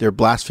 They're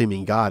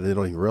blaspheming God, and they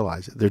don't even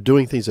realize it. They're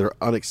doing things that are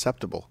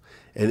unacceptable.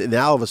 And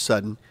now, all of a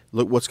sudden,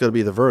 look what's going to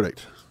be the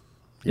verdict.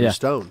 He was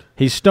stoned.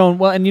 He's stoned.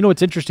 Well, and you know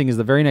what's interesting is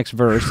the very next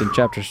verse in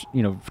chapter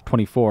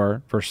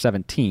 24, verse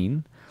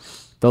 17,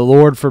 the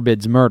Lord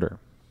forbids murder.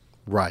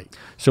 Right.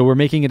 So we're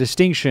making a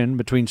distinction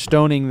between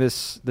stoning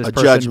this A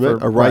person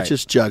judgment, for, a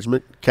righteous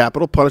judgment,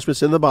 capital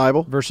punishments in the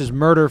Bible. versus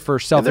murder for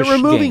And selfish they're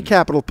removing gain.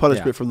 capital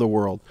punishment from the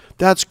world.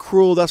 That's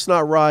cruel. That's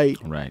not right.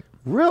 Right.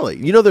 Really?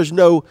 There's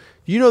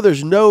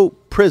no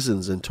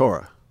prisons in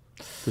Torah.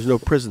 There's no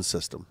prison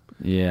system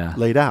Yeah.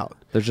 laid out.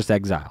 There's just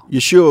exile.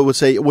 Yeshua would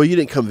say, well, you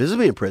didn't come visit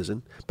me in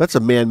prison. That's a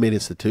man-made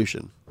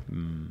institution.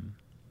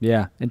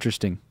 Yeah.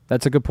 Interesting.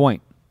 That's a good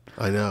point.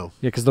 I know.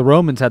 Yeah, because the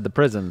Romans had the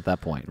prison at that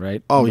point,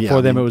 right? Oh, Before yeah.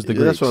 I them, mean, it was the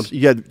Greeks. that's what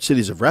you had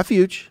cities of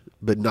refuge,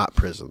 but not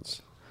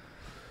prisons.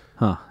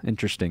 Huh.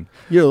 Interesting.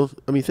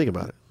 Think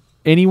about it.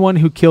 Anyone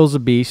who kills a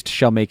beast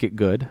shall make it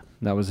good.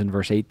 That was in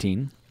verse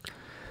 18.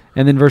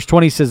 And then verse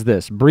 20 says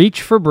this,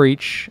 breach for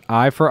breach,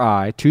 eye for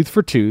eye, tooth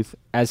for tooth,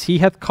 as he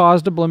hath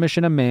caused a blemish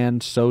in a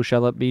man, so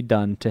shall it be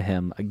done to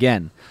him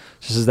again.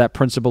 This is that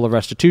principle of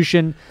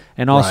restitution,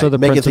 and also Right. the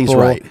Making things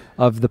principle right.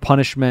 of the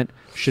punishment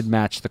should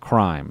match the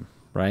crime,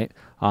 right?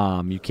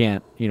 You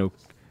can't,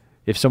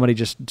 if somebody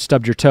just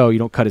stubbed your toe, you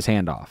don't cut his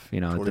hand off.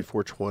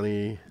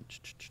 24:20.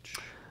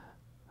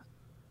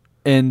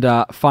 And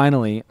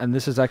finally, and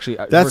this is actually...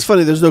 That's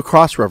funny. There's no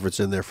cross-reference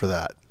in there for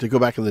that. To go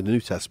back in the New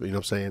Testament, you know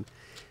what I'm saying?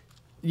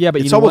 Yeah,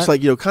 but It's almost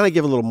like, kind of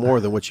give a little more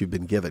than what you've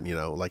been given,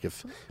 Like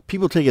if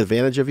people take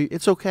advantage of you,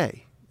 it's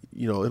okay.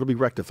 It'll be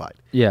rectified.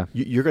 Yeah.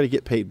 You're going to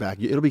get paid back.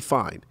 It'll be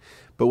fine.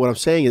 But what I'm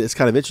saying is it's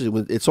kind of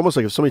interesting. It's almost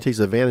like if somebody takes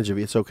advantage of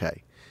you, it's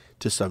okay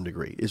to some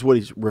degree, is what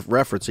he's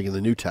referencing in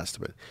the New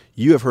Testament.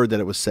 You have heard that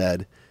it was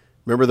said,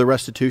 remember the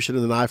restitution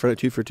and an eye for an eye,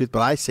 tooth for a tooth,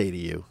 but I say to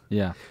you.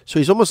 Yeah. So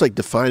he's almost like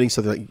defining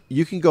something like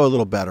you can go a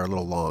little better, a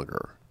little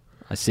longer.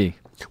 I see.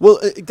 Well,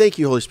 thank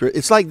you, Holy Spirit.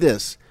 It's like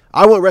this.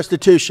 I want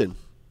restitution.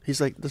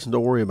 He's like, listen,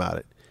 don't worry about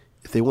it.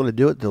 If they want to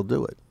do it, they'll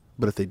do it.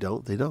 But if they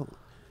don't, they don't.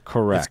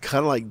 Correct. It's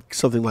kind of like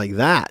something like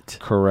that.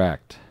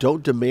 Correct.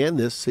 Don't demand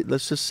this.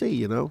 Let's just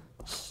see,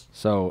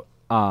 So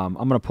I'm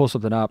going to pull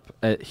something up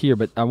here,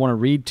 but I want to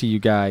read to you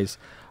guys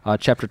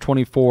chapter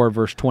 24,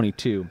 verse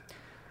 22,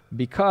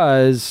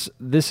 because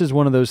this is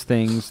one of those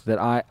things that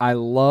I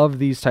love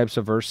these types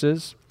of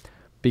verses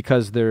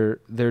because they're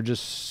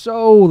just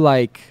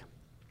so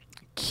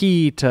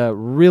key to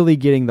really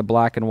getting the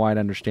black and white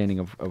understanding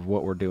of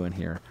what we're doing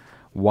here,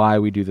 why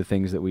we do the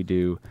things that we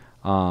do,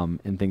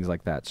 and things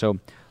like that. So,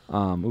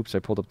 oops, I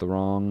pulled up the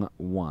wrong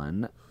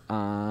one.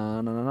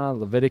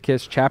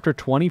 Leviticus chapter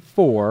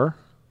 24,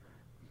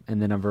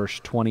 and then verse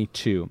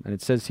 22. And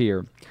it says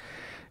here,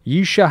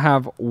 ye shall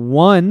have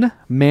one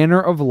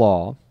manner of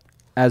law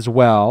as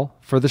well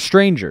for the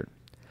stranger,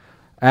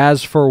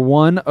 as for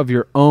one of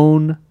your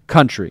own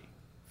country,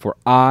 for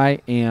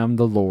I am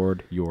the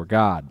Lord your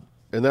God.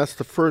 And that's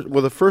the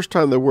first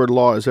time the word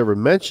law is ever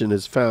mentioned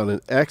is found in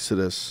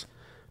Exodus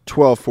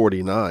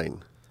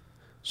 12:49.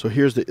 So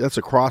that's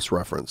a cross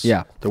reference.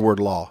 Yeah. The word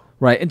law.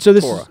 Right, and so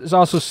this Torah. is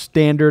also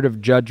standard of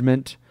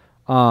judgment.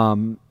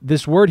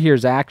 This word here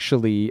is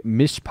actually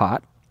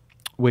mishpat,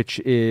 which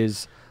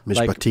is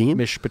Mishpatim?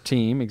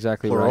 Mishpatim,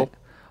 exactly Plural.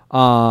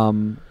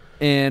 right.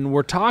 And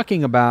we're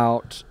talking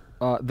about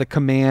the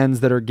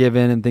commands that are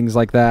given and things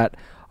like that.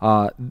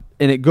 And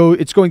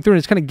it's going through and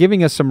it's kind of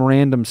giving us some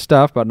random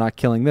stuff about not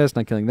killing this,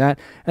 not killing that.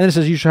 And then it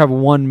says you should have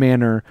one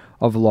manner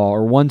of law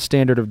or one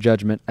standard of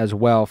judgment as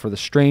well for the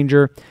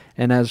stranger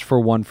and as for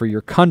one for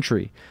your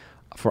country.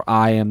 For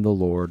I am the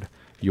Lord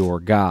your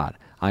God.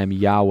 I am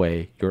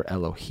Yahweh your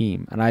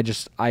Elohim. And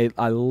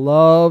I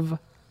love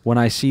when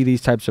I see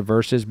these types of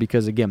verses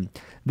because, again,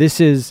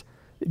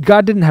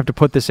 God didn't have to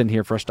put this in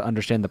here for us to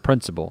understand the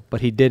principle,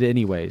 but he did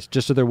anyways,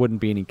 just so there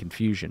wouldn't be any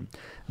confusion.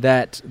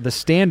 That the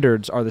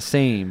standards are the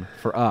same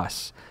for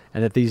us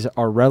and that these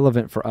are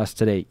relevant for us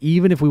today.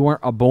 Even if we weren't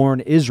a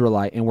born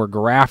Israelite and we're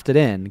grafted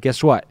in,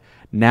 guess what?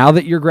 Now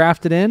that you're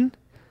grafted in,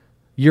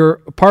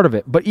 you're a part of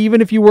it. But even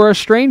if you were a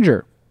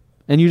stranger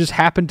and you just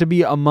happened to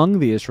be among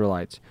the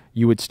Israelites,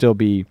 you would still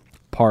be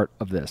part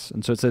of this.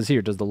 And so it says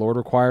here, does the Lord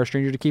require a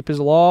stranger to keep his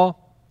law?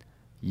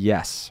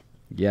 Yes.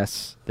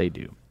 Yes, they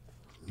do.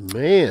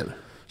 Man.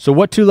 So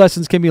what two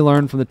lessons can be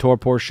learned from the Torah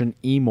portion,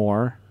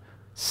 Emor,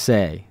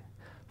 say,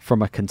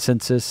 from a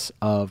consensus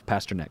of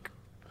Pastor Nick?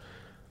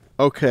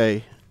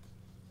 Okay.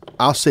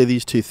 I'll say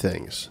these two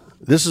things.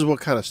 This is what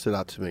kind of stood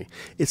out to me.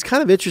 It's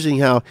kind of interesting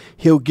how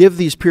he'll give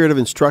these period of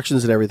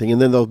instructions and everything, and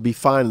then they'll be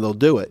fine and they'll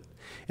do it.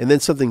 And then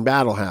something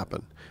bad will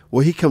happen.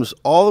 Well, he comes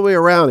all the way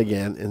around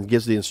again and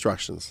gives the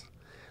instructions.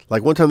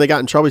 Like one time they got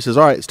in trouble, he says,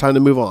 all right, it's time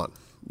to move on.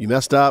 You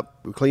messed up,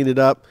 we cleaned it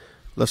up,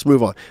 let's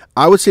move on.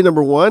 I would say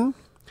number one,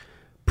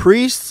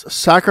 priests,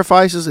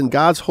 sacrifices, and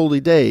God's holy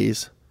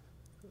days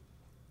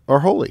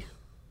are holy.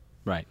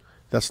 Right.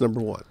 That's number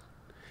one.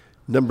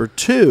 Number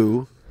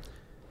two,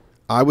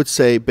 I would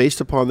say, based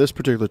upon this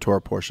particular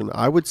Torah portion,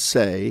 I would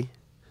say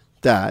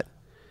that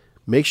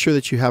make sure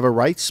that you have a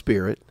right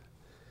spirit,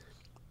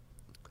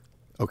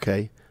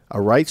 okay, a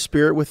right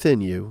spirit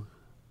within you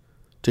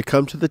to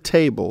come to the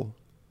table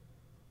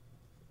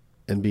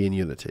and be in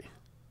unity.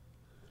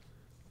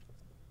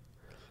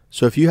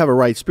 So if you have a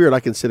right spirit, I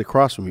can sit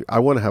across from you. I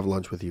want to have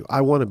lunch with you.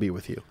 I want to be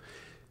with you.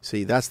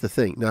 See, that's the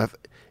thing. Now,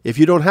 if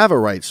you don't have a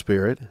right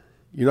spirit,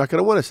 you're not going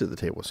to want to sit at the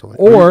table with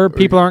somebody. Or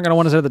people aren't going to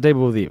want to sit at the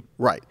table with you.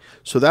 Right.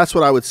 So that's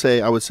what I would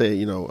say. I would say,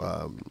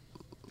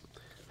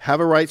 have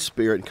a right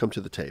spirit and come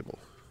to the table.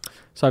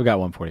 So I've got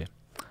one for you.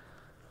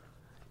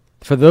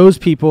 For those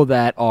people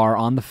that are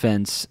on the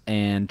fence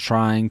and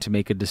trying to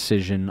make a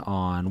decision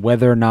on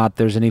whether or not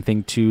there's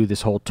anything to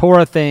this whole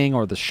Torah thing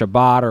or the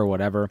Shabbat or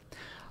whatever,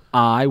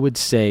 I would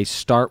say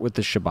start with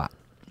the Shabbat.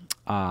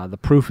 The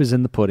proof is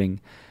in the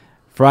pudding.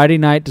 Friday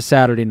night to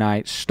Saturday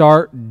night,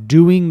 start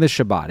doing the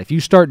Shabbat. If you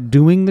start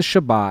doing the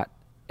Shabbat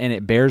and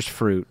it bears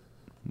fruit,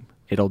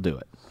 it'll do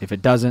it. If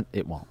it doesn't,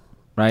 it won't.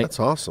 Right? That's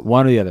awesome.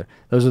 One or the other.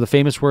 Those are the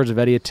famous words of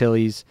Eddie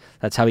Attiles.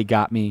 That's how he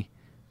got me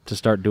to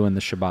start doing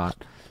the Shabbat.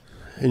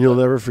 And you'll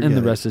never forget. And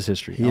the rest is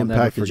history. He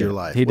impacted your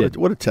life. He did.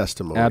 What a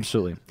testimony.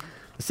 Absolutely.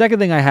 The second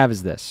thing I have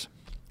is this.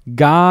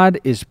 God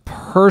is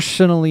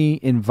personally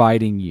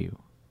inviting you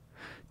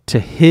to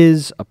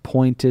his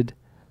appointed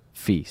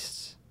feasts.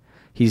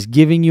 He's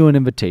giving you an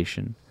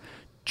invitation,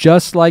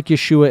 just like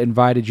Yeshua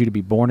invited you to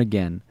be born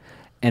again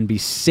and be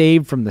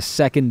saved from the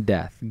second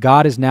death.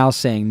 God is now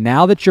saying,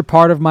 now that you're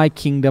part of my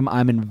kingdom,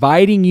 I'm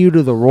inviting you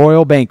to the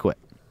royal banquet.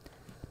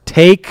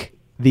 Take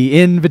the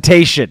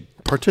invitation.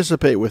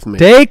 Participate with me.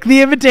 Take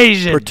the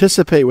invitation.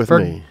 Participate with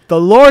me. For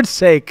the Lord's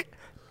sake,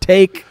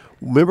 take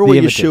Remember what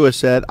Yeshua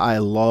said, I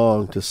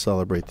long to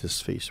celebrate this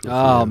feast with you.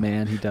 Oh,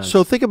 man, he does.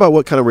 So think about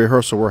what kind of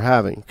rehearsal we're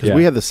having. Because Yeah.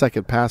 we had the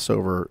second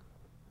Passover,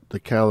 the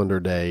calendar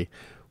day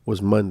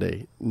was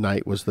Monday.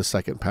 Night was the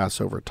second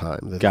Passover time.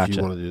 If Gotcha.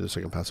 you want to do the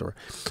second Passover.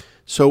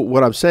 So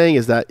what I'm saying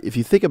is that if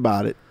you think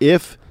about it,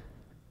 if,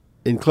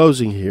 in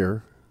closing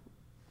here,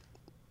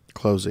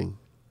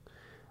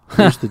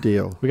 here's the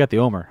deal. We got the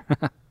Omer.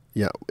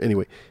 Yeah,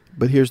 anyway,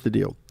 but here's the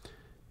deal.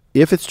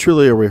 If it's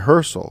truly a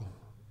rehearsal,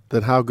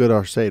 then how good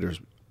are Seders?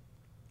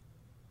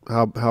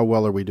 How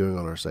well are we doing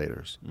on our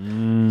Seders?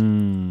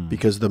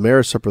 Because the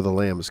marriage supper of the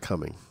Lamb is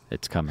coming.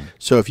 It's coming.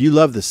 So if you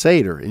love the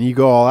Seder and you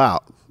go all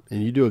out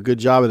and you do a good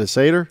job at the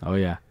Seder, Oh,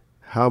 yeah.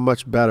 how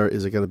much better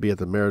is it going to be at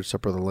the marriage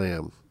supper of the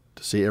Lamb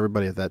to see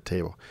everybody at that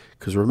table?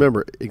 Because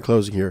remember, in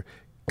closing here,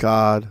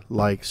 God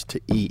likes to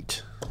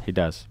eat. He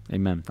does.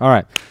 Amen. All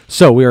right.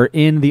 So we are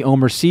in the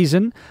Omer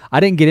season. I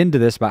didn't get into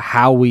this about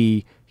how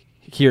we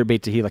here at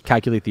Beit Tehillah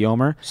calculate the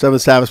Omer. 7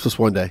 Sabbaths plus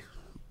 1 day.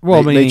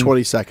 Well, May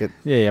 22nd.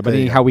 Yeah, but There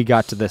you how we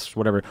got to this,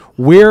 whatever.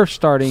 We're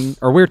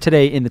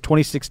today in the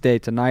 26th day.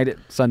 Tonight at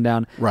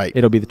sundown. Right.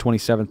 It'll be the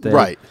 27th day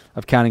Right.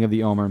 of counting of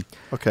the Omer.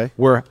 Okay.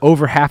 We're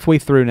over halfway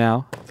through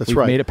now. That's We've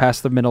right. made it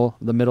past the middle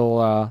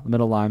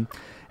line.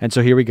 And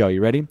so here we go.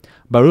 You ready?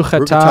 Baruch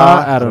Baruch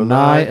atah atah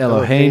Adonai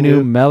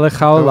Eloheinu melech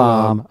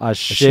haolam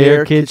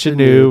asher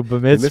kitchenu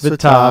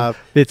b'mitzvotav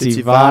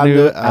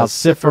v'tzivanu al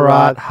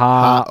sifarat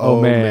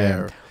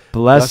ha'omer.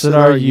 Blessed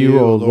are you,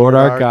 O Lord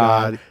our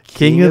God,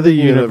 King of the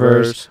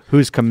universe,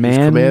 whose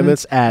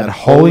commandments add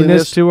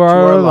holiness to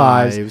our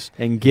lives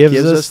and gives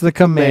us the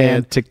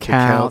command to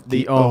count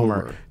the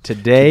Omer.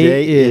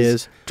 Today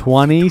is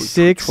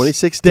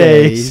 26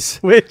 days,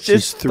 which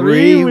is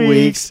 3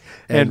 weeks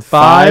and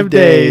 5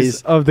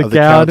 days of the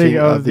counting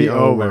of the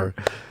Omer.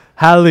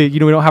 Hallelujah. We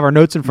don't have our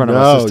notes in front of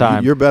us this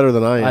time. You're better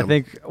than I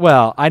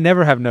am. I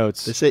never have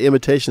notes. They say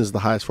imitation is the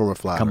highest form of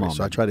flattery, Come on,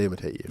 so I try to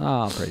imitate you.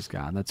 Oh, praise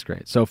God. That's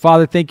great. So,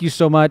 Father, thank you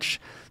so much.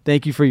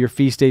 Thank you for your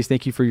feast days.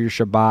 Thank you for your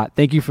Shabbat.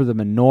 Thank you for the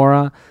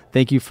menorah.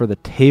 Thank you for the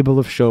table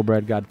of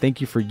showbread, God.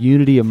 Thank you for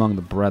unity among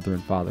the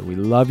brethren, Father. We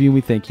love you and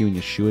we thank you in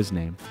Yeshua's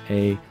name.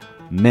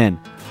 Amen.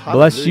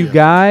 Bless you Hallelujah.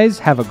 guys.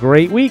 Have a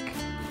great week.